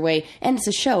that as your way, and it's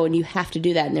a show, and you have to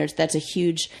do that, and that's a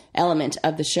huge element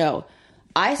of the show.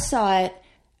 I saw it.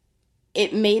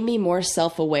 It made me more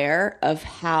self-aware of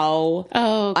how.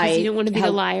 Oh, because you don't want to be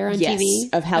the liar on yes,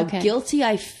 TV? Of how Okay. guilty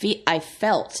I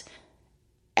felt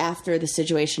after the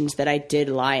situations that I did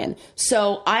lie in.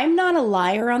 So I'm not a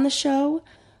liar on the show,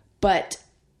 but.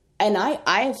 And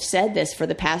I have said this for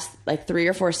the past like 3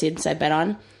 or 4 seasons I've been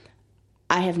on.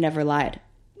 I have never lied.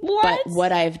 What? But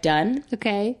what I've done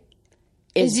Okay.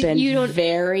 is Is been you don't-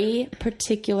 very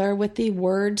particular with the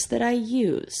words that I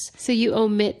use. So you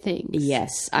omit things.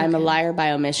 Yes, I'm a liar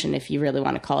by omission, if you really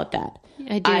want to call it that.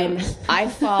 I do.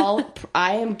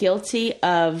 I am guilty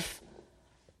of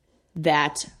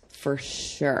that for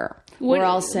sure. We're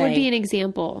all saying. would be an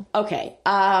example. Okay.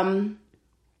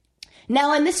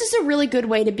 Now, and this is a really good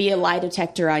way to be a lie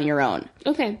detector on your own.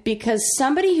 Okay. Because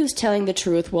somebody who's telling the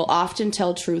truth will often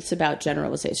tell truths about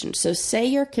generalizations. So say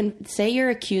you're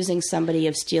accusing somebody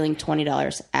of stealing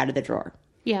 $20 out of the drawer.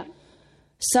 Yeah.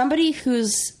 Somebody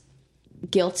who's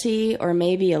guilty or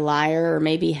maybe a liar or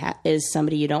maybe is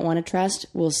somebody you don't want to trust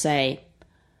will say,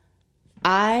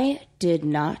 I did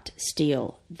not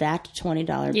steal that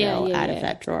 $20 bill out of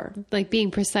that drawer. Like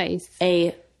being precise.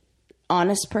 An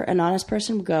honest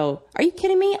person would go, are you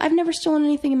kidding me? I've never stolen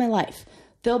anything in my life.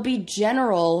 They'll be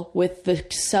general with the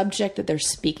subject that they're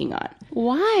speaking on.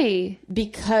 Why?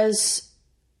 Because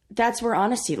that's where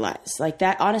honesty lies. Like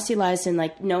that honesty lies in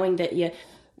like knowing that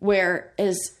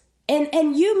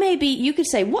and you could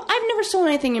say, well, I've never stolen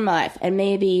anything in my life. And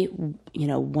maybe,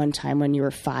 one time when you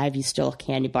were 5, you stole a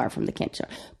candy bar from the candy store.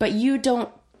 But you don't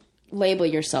label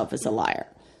yourself as a liar.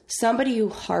 Somebody who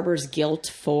harbors guilt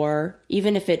for,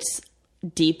 even if it's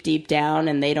deep, deep down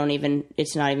and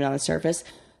it's not even on the surface,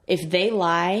 if they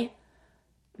lie,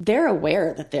 they're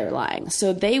aware that they're lying.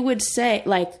 So they would say,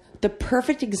 like, the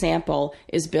perfect example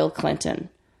is Bill Clinton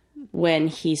when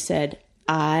he said,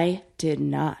 I did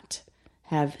not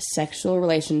have sexual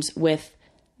relations with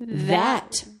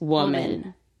that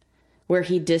woman. Where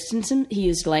he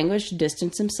used language to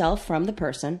distance himself from the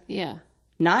person. Yeah.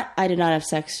 Not, I did not have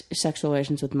sexual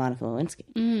relations with Monica Lewinsky.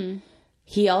 Mm.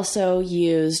 He also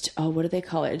used, what do they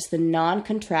call it? It's the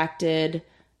non-contracted,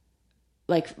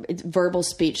 it's verbal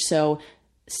speech. So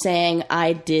saying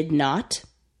I did not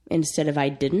instead of I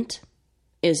didn't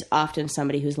is often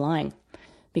somebody who's lying.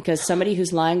 Because somebody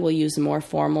who's lying will use a more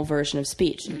formal version of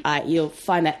speech. You'll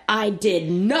find that I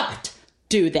did not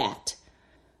do that.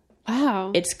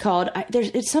 Wow. It's called,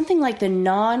 it's something like the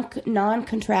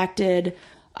non-contracted,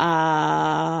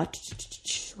 what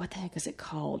the heck is it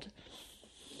called?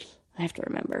 I have to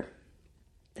remember.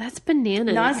 That's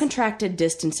bananas. Non-contracted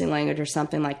distancing language or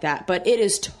something like that. But it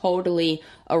is totally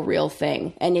a real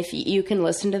thing. And if you can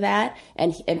listen to that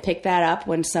and pick that up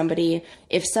if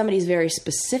somebody's very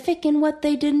specific in what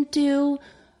they didn't do,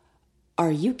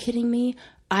 are you kidding me?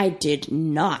 I did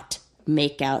not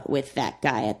make out with that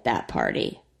guy at that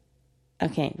party.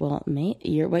 Okay, well, mate,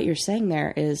 what you're saying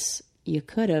there is you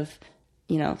could have,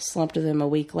 slumped with him a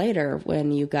week later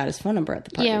when you got his phone number at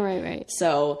the party. Yeah, right.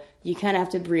 So you kind of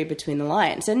have to read between the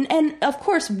lines. And of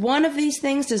course, one of these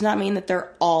things does not mean that they're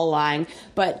all lying.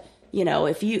 But,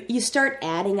 if you start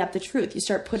adding up the truth, you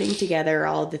start putting together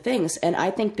all of the things. And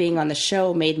I think being on the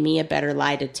show made me a better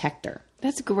lie detector.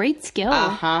 That's a great skill.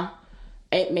 Uh-huh.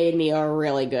 It made me a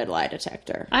really good lie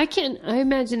detector. I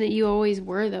imagine that you always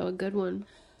were, though, a good one.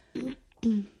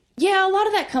 Yeah, a lot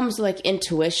of that comes with,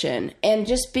 intuition and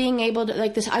just being able to,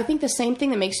 this. I think the same thing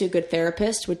that makes you a good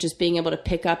therapist, which is being able to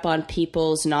pick up on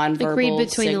people's nonverbal read between the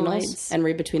signals lines. and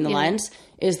read between the lines,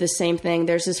 is the same thing.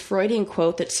 There's this Freudian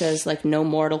quote that says, no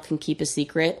mortal can keep a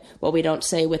secret. What we don't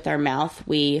say with our mouth,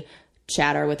 we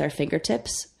chatter with our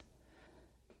fingertips.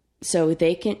 So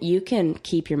you can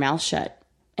keep your mouth shut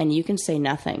and you can say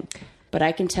nothing. But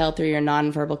I can tell through your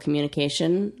nonverbal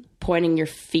communication, pointing your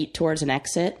feet towards an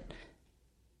exit,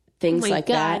 things like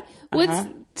that.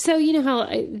 So you know how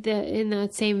in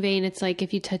that same vein, it's like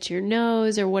if you touch your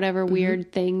nose or whatever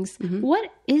weird things. Mm-hmm.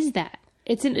 What is that?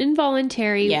 It's an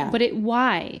involuntary. Yeah. But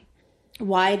why?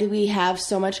 Why do we have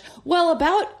so much? Well,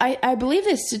 I believe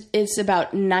it's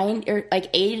about 80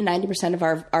 to 90% of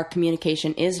our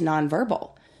communication is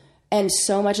nonverbal, and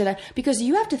so much of that because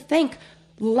you have to think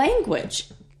language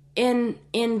in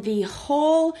the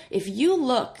whole. If you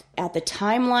look at the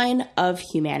timeline of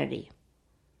humanity.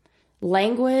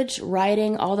 language,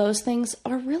 writing, all those things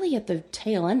are really at the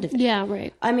tail end of it. Yeah,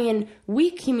 right. I mean, we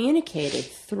communicated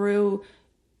through,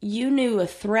 you knew a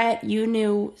threat, you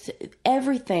knew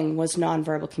everything was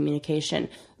nonverbal communication.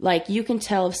 Like, you can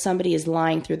tell if somebody is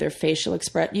lying through their facial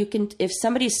expression. You can, if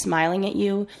somebody's smiling at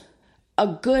you, a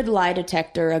good lie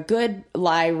detector, a good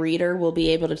lie reader will be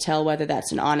able to tell whether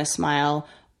that's an honest smile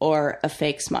or a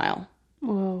fake smile.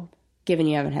 Whoa. Given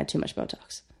you haven't had too much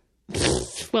Botox.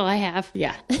 Well, I have.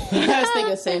 Yeah. I was thinking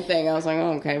the same thing. I was like,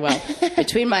 oh, okay, well,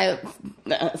 between my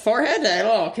forehead, I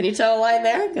don't know, can you tell a lie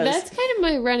there? 'Cause That's kind of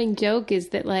my running joke, is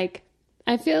that, like,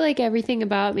 I feel like everything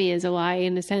about me is a lie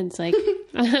in a sense. Like,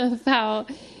 how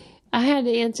I had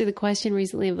to answer the question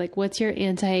recently of, like, what's your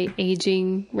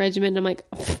anti-aging regimen? I'm like,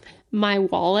 my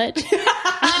wallet.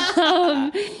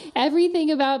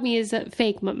 Everything about me is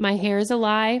fake. My hair is a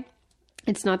lie.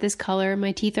 It's not this color.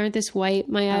 My teeth aren't this white.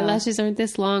 My eyelashes aren't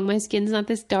this long. My skin's not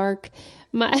this dark.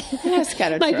 That's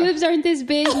kind of my true. boobs aren't this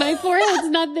big. My forehead's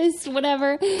not this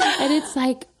whatever. And it's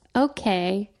like,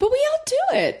 okay. But we all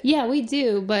do it. Yeah, we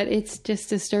do. But it's just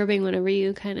disturbing whenever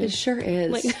you kind of It sure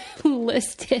is. like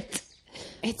list it.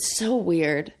 It's so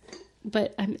weird.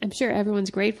 But I'm sure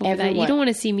everyone's grateful for that. You Everyone. don't want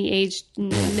to see me age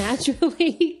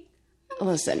naturally.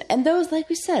 Listen, and those, like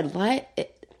we said,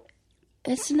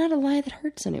 it's not a lie that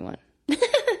hurts anyone.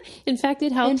 In fact, it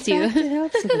In helps fact, you. it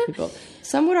helps other people.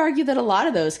 Some would argue that a lot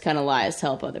of those kind of lies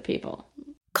help other people.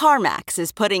 CarMax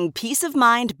is putting peace of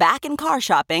mind back in car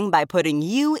shopping by putting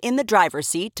you in the driver's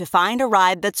seat to find a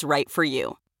ride that's right for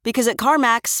you. Because at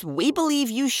CarMax, we believe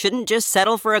you shouldn't just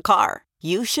settle for a car.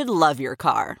 You should love your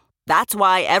car. That's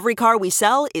why every car we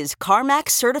sell is CarMax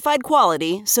certified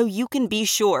quality, so you can be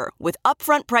sure with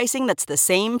upfront pricing that's the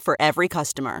same for every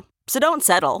customer. So don't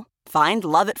settle. Find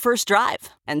love at first drive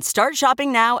and start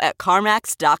shopping now at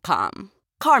CarMax.com.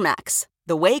 CarMax,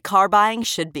 the way car buying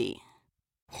should be.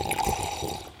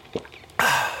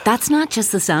 That's not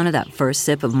just the sound of that first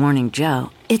sip of Morning Joe.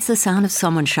 It's the sound of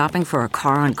someone shopping for a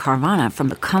car on Carvana from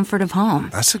the comfort of home.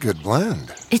 That's a good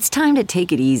blend. It's time to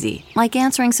take it easy, like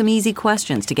answering some easy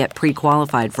questions to get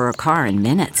pre-qualified for a car in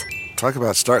minutes. Talk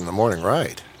about starting the morning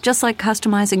right. Just like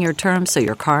customizing your terms so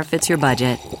your car fits your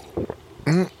budget.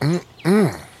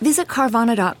 Visit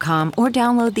Carvana.com or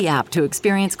download the app to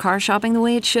experience car shopping the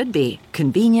way it should be.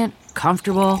 Convenient,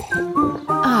 comfortable.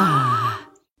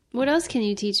 What else can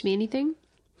you teach me? Anything?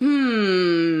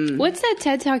 What's that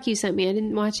TED Talk you sent me? I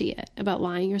didn't watch it yet. About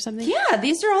lying or something? Yeah,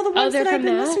 these are all the ones they're that I've from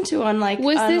been that? listening to on like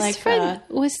Was on this like from,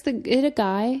 was it a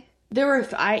guy? there were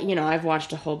I've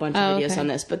watched a whole bunch of videos okay. on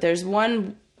this, but there's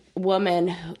one woman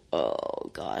who, oh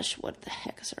gosh, what the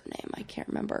heck is her name? I can't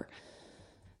remember.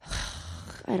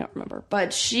 I don't remember.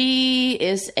 But she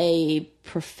is a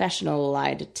professional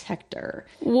lie detector.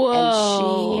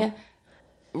 Whoa. And she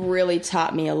really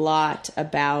taught me a lot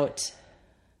about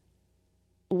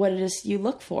what it is you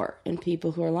look for in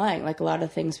people who are lying, like a lot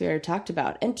of things we already talked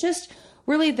about. And just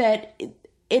really that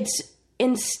it's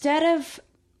instead of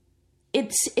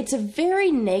it's a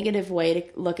very negative way to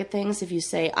look at things if you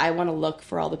say, I want to look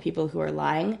for all the people who are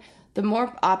lying. The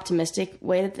more optimistic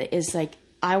way is like,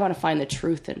 I want to find the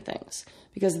truth in things.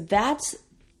 Because that's,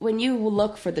 when you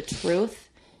look for the truth,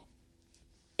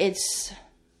 it's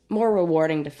more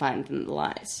rewarding to find than the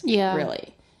lies. Yeah.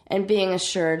 Really. And being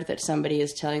assured that somebody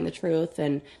is telling the truth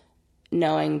and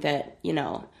knowing that,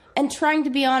 and trying to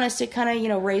be honest, it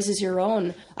kind of, raises your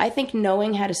own. I think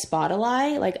knowing how to spot a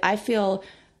lie, like I feel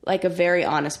like a very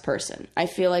honest person. I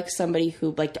feel like somebody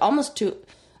who like I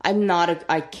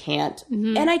can't.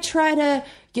 Mm-hmm. And I try to,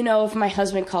 if my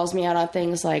husband calls me out on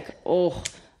things like, oh,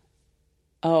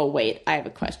 wait, I have a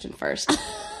question first.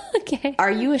 Okay. Are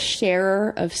you a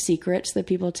sharer of secrets that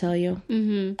people tell you?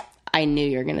 Mm-hmm. I knew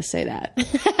you were going to say that.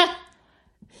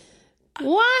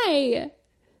 Why?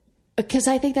 Because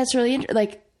I think that's really interesting.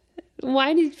 Like,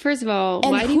 First of all,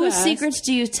 and why do you whose ask? secrets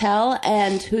do you tell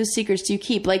and whose secrets do you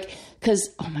keep? Like, because,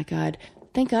 oh my God,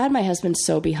 thank God my husband's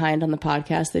so behind on the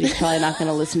podcast that he's probably not going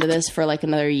to listen to this for like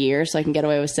another year so I can get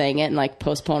away with saying it and like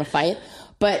postpone a fight.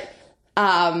 But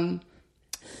oh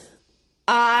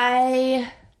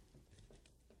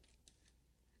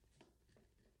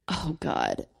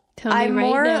God. Tell me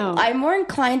now. I'm more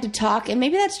inclined to talk, and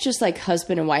maybe that's just like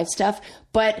husband and wife stuff,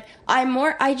 but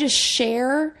I just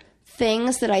share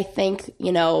things that I think,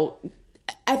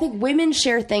 I think women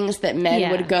share things that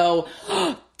men would go,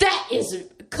 oh, that is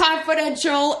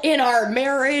confidential in our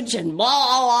marriage and blah,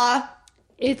 blah, blah.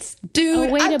 It's Dude,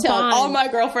 a way I'm to telling bond. all my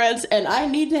girlfriends, and I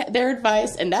need their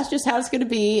advice, and that's just how it's going to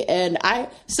be. And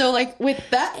so like with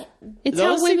that, It's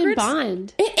those how women secrets,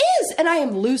 bond. It is, and I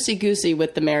am loosey-goosey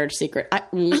with the marriage secret.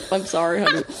 I'm sorry,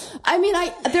 honey. I mean,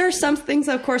 there are some things,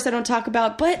 of course, I don't talk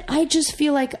about, but I just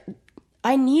feel like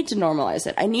I need to normalize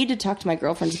it. I need to talk to my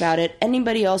girlfriends about it,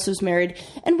 anybody else who's married,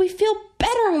 and we feel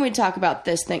better when we talk about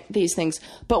these things.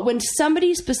 But when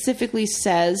somebody specifically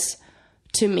says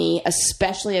to me,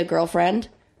 especially a girlfriend,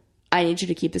 I need you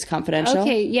to keep this confidential.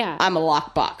 Okay, yeah. I'm a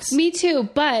lockbox. Me too,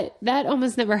 but that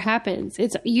almost never happens.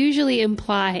 It's usually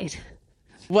implied.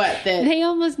 What? They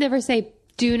almost never say,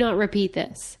 do not repeat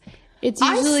this. It's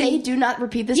usually... I say, do not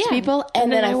repeat this to people, and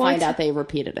then I find out they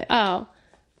repeated it. Oh.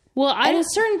 Well, and in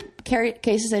certain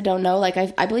cases I don't know, like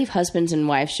I believe husbands and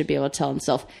wives should be able to tell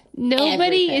themselves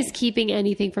nobody everything. is keeping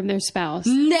anything from their spouse.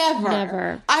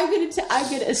 Never. I'm gonna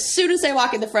as soon as I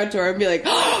walk in the front door and be like,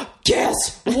 oh,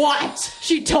 guess what?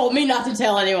 She told me not to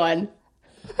tell anyone.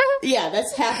 Yeah,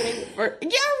 that's happening. Right.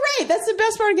 That's the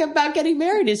best part about getting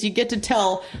married is you get to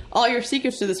tell all your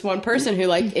secrets to this one person who,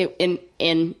 like,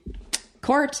 in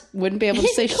court wouldn't be able to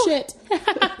say shit.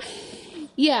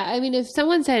 Yeah, I mean, if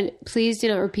someone said, please do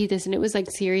not repeat this, and it was like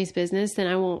serious business, then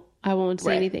I won't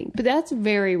say anything. But that's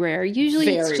very rare.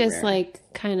 Usually it's just like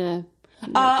kind of...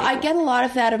 I get a lot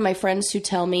of that of my friends who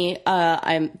tell me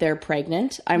they're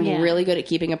pregnant. I'm really good at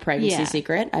keeping a pregnancy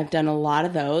secret. I've done a lot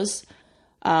of those.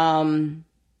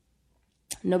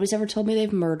 Nobody's ever told me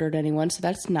they've murdered anyone, so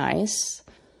that's nice.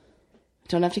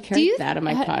 Don't have to carry that on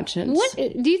my conscience.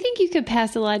 Do you think you could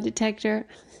pass a lie detector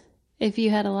if you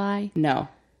had a lie? No.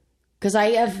 Because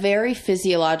I have very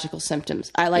physiological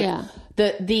symptoms. I like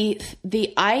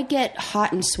the I get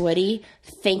hot and sweaty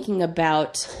thinking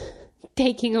about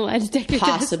taking a lie detector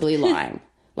possibly lying,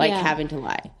 like having to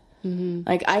lie. Mm-hmm.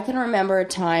 Like I can remember a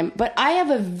time, but I have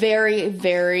a very,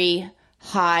 very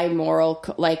high moral.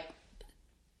 Like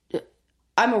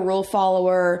I'm a rule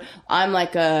follower. I'm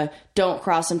like a don't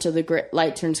cross until the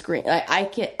light turns green.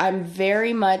 I'm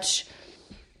very much.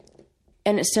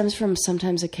 And it stems from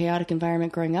sometimes a chaotic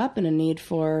environment growing up and a need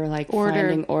for like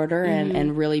finding order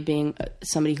and really being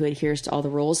somebody who adheres to all the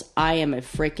rules. I am a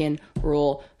freaking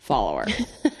rule follower.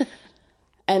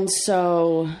 And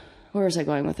so where was I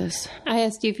going with this? I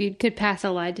asked you if you could pass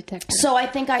a lie detector. So I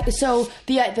think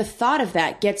the thought of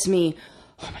that gets me,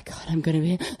 oh my God, I'm going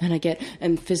to be, and I get,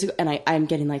 and physical, and I'm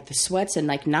getting like the sweats and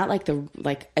like, not like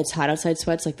it's hot outside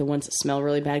sweats, like the ones that smell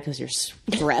really bad because you're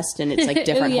stressed and it's like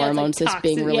different hormones that's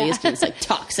being released and it's like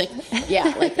toxic.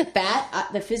 Yeah. Like that,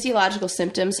 the physiological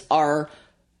symptoms are,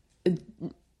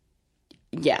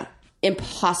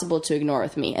 impossible to ignore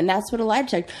with me. And that's what a lie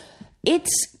detector,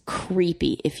 it's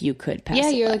creepy if you could pass. Yeah,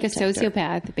 you're like detector. a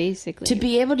sociopath, basically. To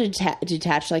be able to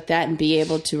detach like that and be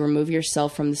able to remove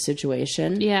yourself from the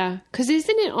situation. Yeah, because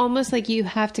isn't it almost like you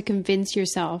have to convince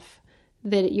yourself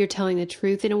that you're telling the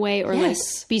truth in a way, or like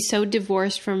be so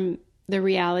divorced from the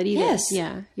reality that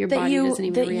your body doesn't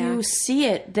even react. That you see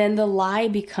it, then the lie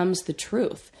becomes the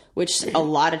truth, which a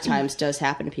lot of times does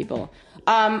happen to people.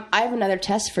 I have another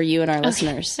test for you and our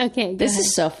listeners. Okay, this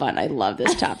is so fun. I love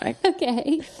this topic.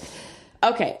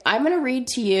 Okay, I'm going to read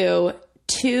to you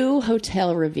 2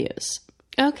 hotel reviews.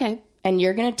 Okay. And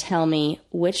you're going to tell me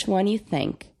which one you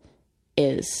think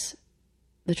is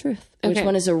the truth. Okay. Which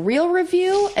one is a real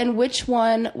review and which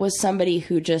one was somebody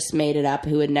who just made it up,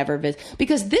 who had never visited.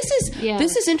 Because this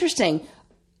is interesting.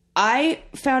 I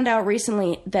found out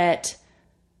recently that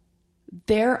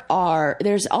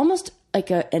there's almost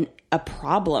like a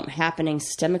problem happening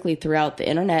systemically throughout the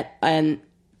internet and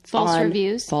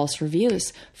false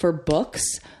reviews for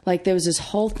books. Like there was this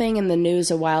whole thing in the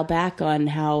news a while back on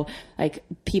how like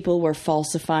people were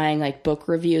falsifying like book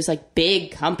reviews, like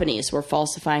big companies were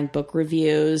falsifying book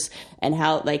reviews and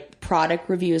how like product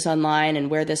reviews online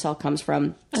and where this all comes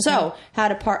from. Okay. So how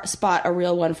to spot a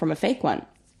real one from a fake one.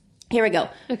 Here we go.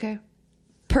 Okay.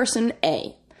 Person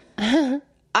A.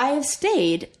 I have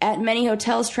stayed at many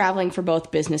hotels traveling for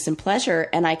both business and pleasure,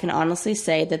 and I can honestly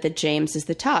say that the James is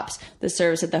the tops. The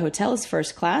service at the hotel is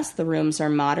first class. The rooms are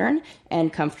modern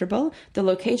and comfortable. The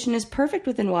location is perfect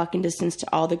within walking distance to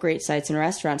all the great sites and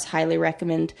restaurants. Highly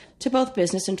recommend to both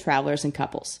business and travelers and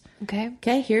couples.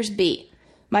 Okay, here's B.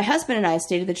 My husband and I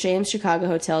stayed at the James Chicago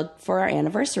Hotel for our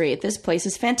anniversary. This place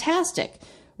is fantastic.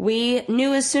 We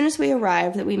knew as soon as we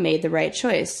arrived that we made the right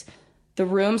choice. The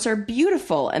rooms are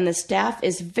beautiful, and the staff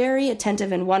is very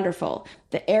attentive and wonderful.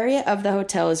 The area of the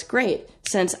hotel is great,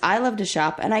 since I love to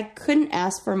shop, and I couldn't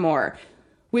ask for more.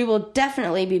 We will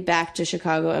definitely be back to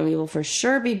Chicago, and we will for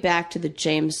sure be back to the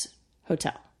James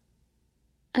Hotel.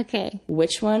 Okay.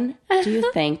 Which one do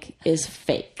you think is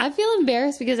fake? I feel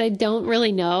embarrassed because I don't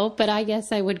really know, but I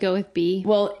guess I would go with B.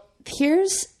 Well,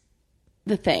 here's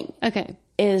the thing. Okay.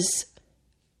 Is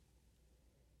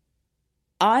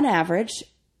on average...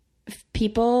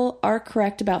 people are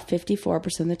correct about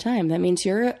 54% of the time. That means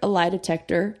your lie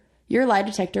detector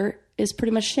is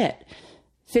pretty much shit.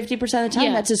 50% of the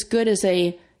time, that's as good as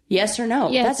a yes or no.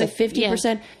 Yeah, that's a 50%.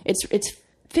 Yeah. It's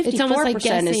 54% like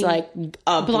is like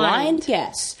a blind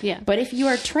guess. Yeah. But if you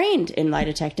are trained in lie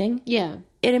detecting, yeah,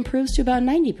 it improves to about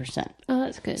 90%. Oh,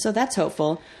 that's good. So that's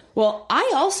hopeful. Well,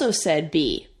 I also said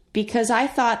B because I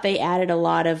thought they added a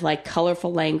lot of like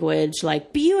colorful language,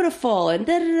 like beautiful and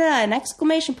da da da, an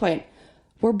exclamation point.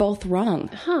 We're both wrong.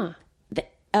 Huh.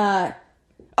 Oh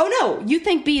no, you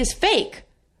think B is fake.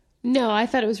 No, I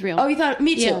thought it was real. Oh, you thought,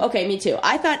 me too. Yeah. Okay, me too.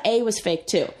 I thought A was fake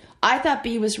too. I thought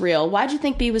B was real. Why'd you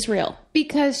think B was real?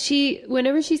 Because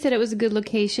whenever she said it was a good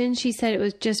location, she said it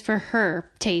was just for her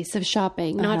taste of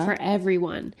shopping, not for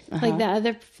everyone. Like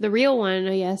the real one,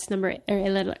 I guess,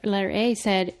 letter A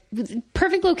said,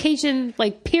 perfect location,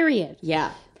 like, period.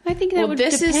 Yeah. I think that would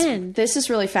depend. This is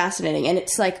really fascinating, and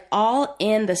it's like all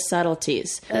in the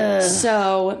subtleties.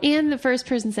 So, and the first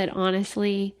person said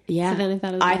honestly. Yeah. So then I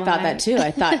thought it was a lie. Thought that too. I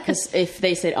thought because if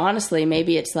they said honestly,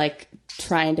 maybe it's like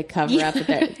trying to cover up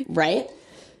their right.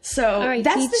 So right,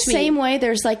 that's the same way.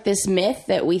 There's like this myth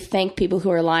that we think people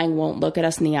who are lying won't look at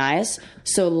us in the eyes.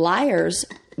 So liars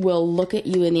will look at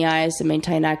you in the eyes and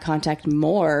maintain eye contact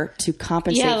more to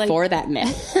compensate for that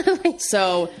myth.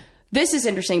 So. This is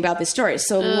interesting about this story.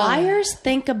 So liars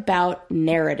think about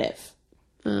narrative.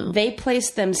 They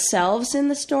place themselves in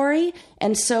the story,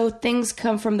 and so things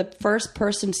come from the first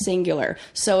person singular.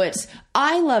 So it's,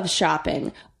 I love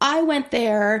shopping. I went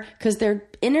there, because they're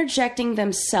interjecting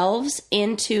themselves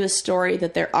into a story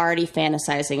that they're already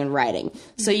fantasizing and writing.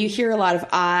 So you hear a lot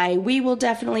of we will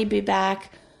definitely be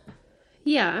back.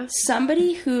 Yeah.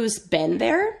 Somebody who's been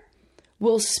there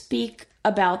will speak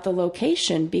about the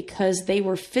location because they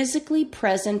were physically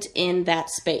present in that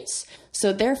space.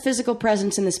 So their physical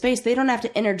presence in the space, they don't have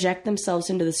to interject themselves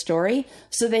into the story.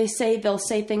 So they'll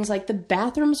say things like the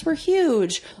bathrooms were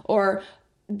huge, or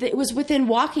it was within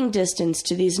walking distance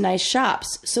to these nice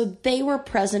shops. So they were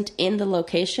present in the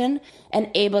location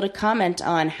and able to comment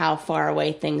on how far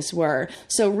away things were.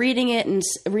 So reading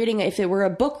if it were a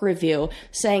book review,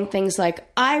 saying things like,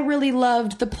 I really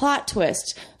loved the plot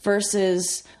twist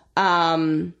versus, let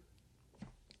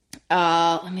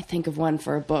me think of one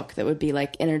for a book that would be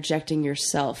like interjecting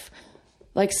yourself.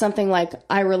 Like something like,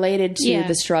 I related to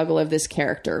the struggle of this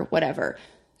character, whatever.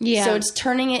 Yeah. So it's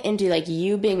turning it into like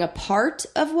you being a part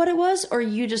of what it was, or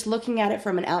you just looking at it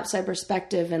from an outside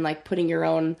perspective and like putting your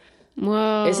own.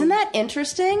 Whoa. Isn't that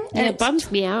interesting? And it bums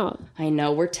me out. I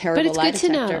know, we're terrible lie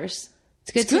detectors.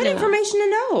 It's good information to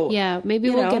know. Yeah,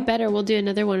 maybe we'll get better. We'll do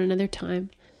another one another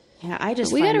time. Yeah,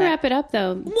 we got to wrap it up,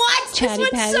 though. What? Chatty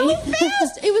this went so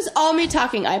fast. It was all me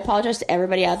talking. I apologize to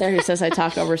everybody out there who says I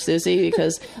talk over Susie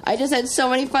because I just had so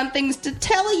many fun things to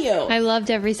tell you. I loved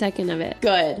every second of it.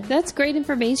 Good. That's great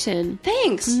information.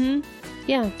 Thanks. Mm-hmm.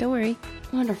 Yeah, don't worry.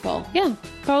 Wonderful. Yeah.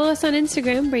 Follow us on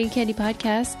Instagram, Brain Candy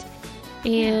Podcast.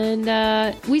 And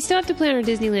we still have to plan our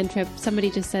Disneyland trip. Somebody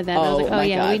just said that. And I was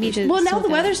like, God. We need to. Well, now the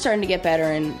weather's starting to get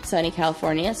better in sunny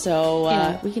California,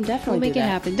 so we can definitely make it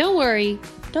happen. Don't worry.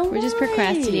 We're just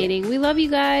procrastinating. We love you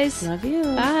guys. Love you.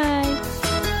 Bye.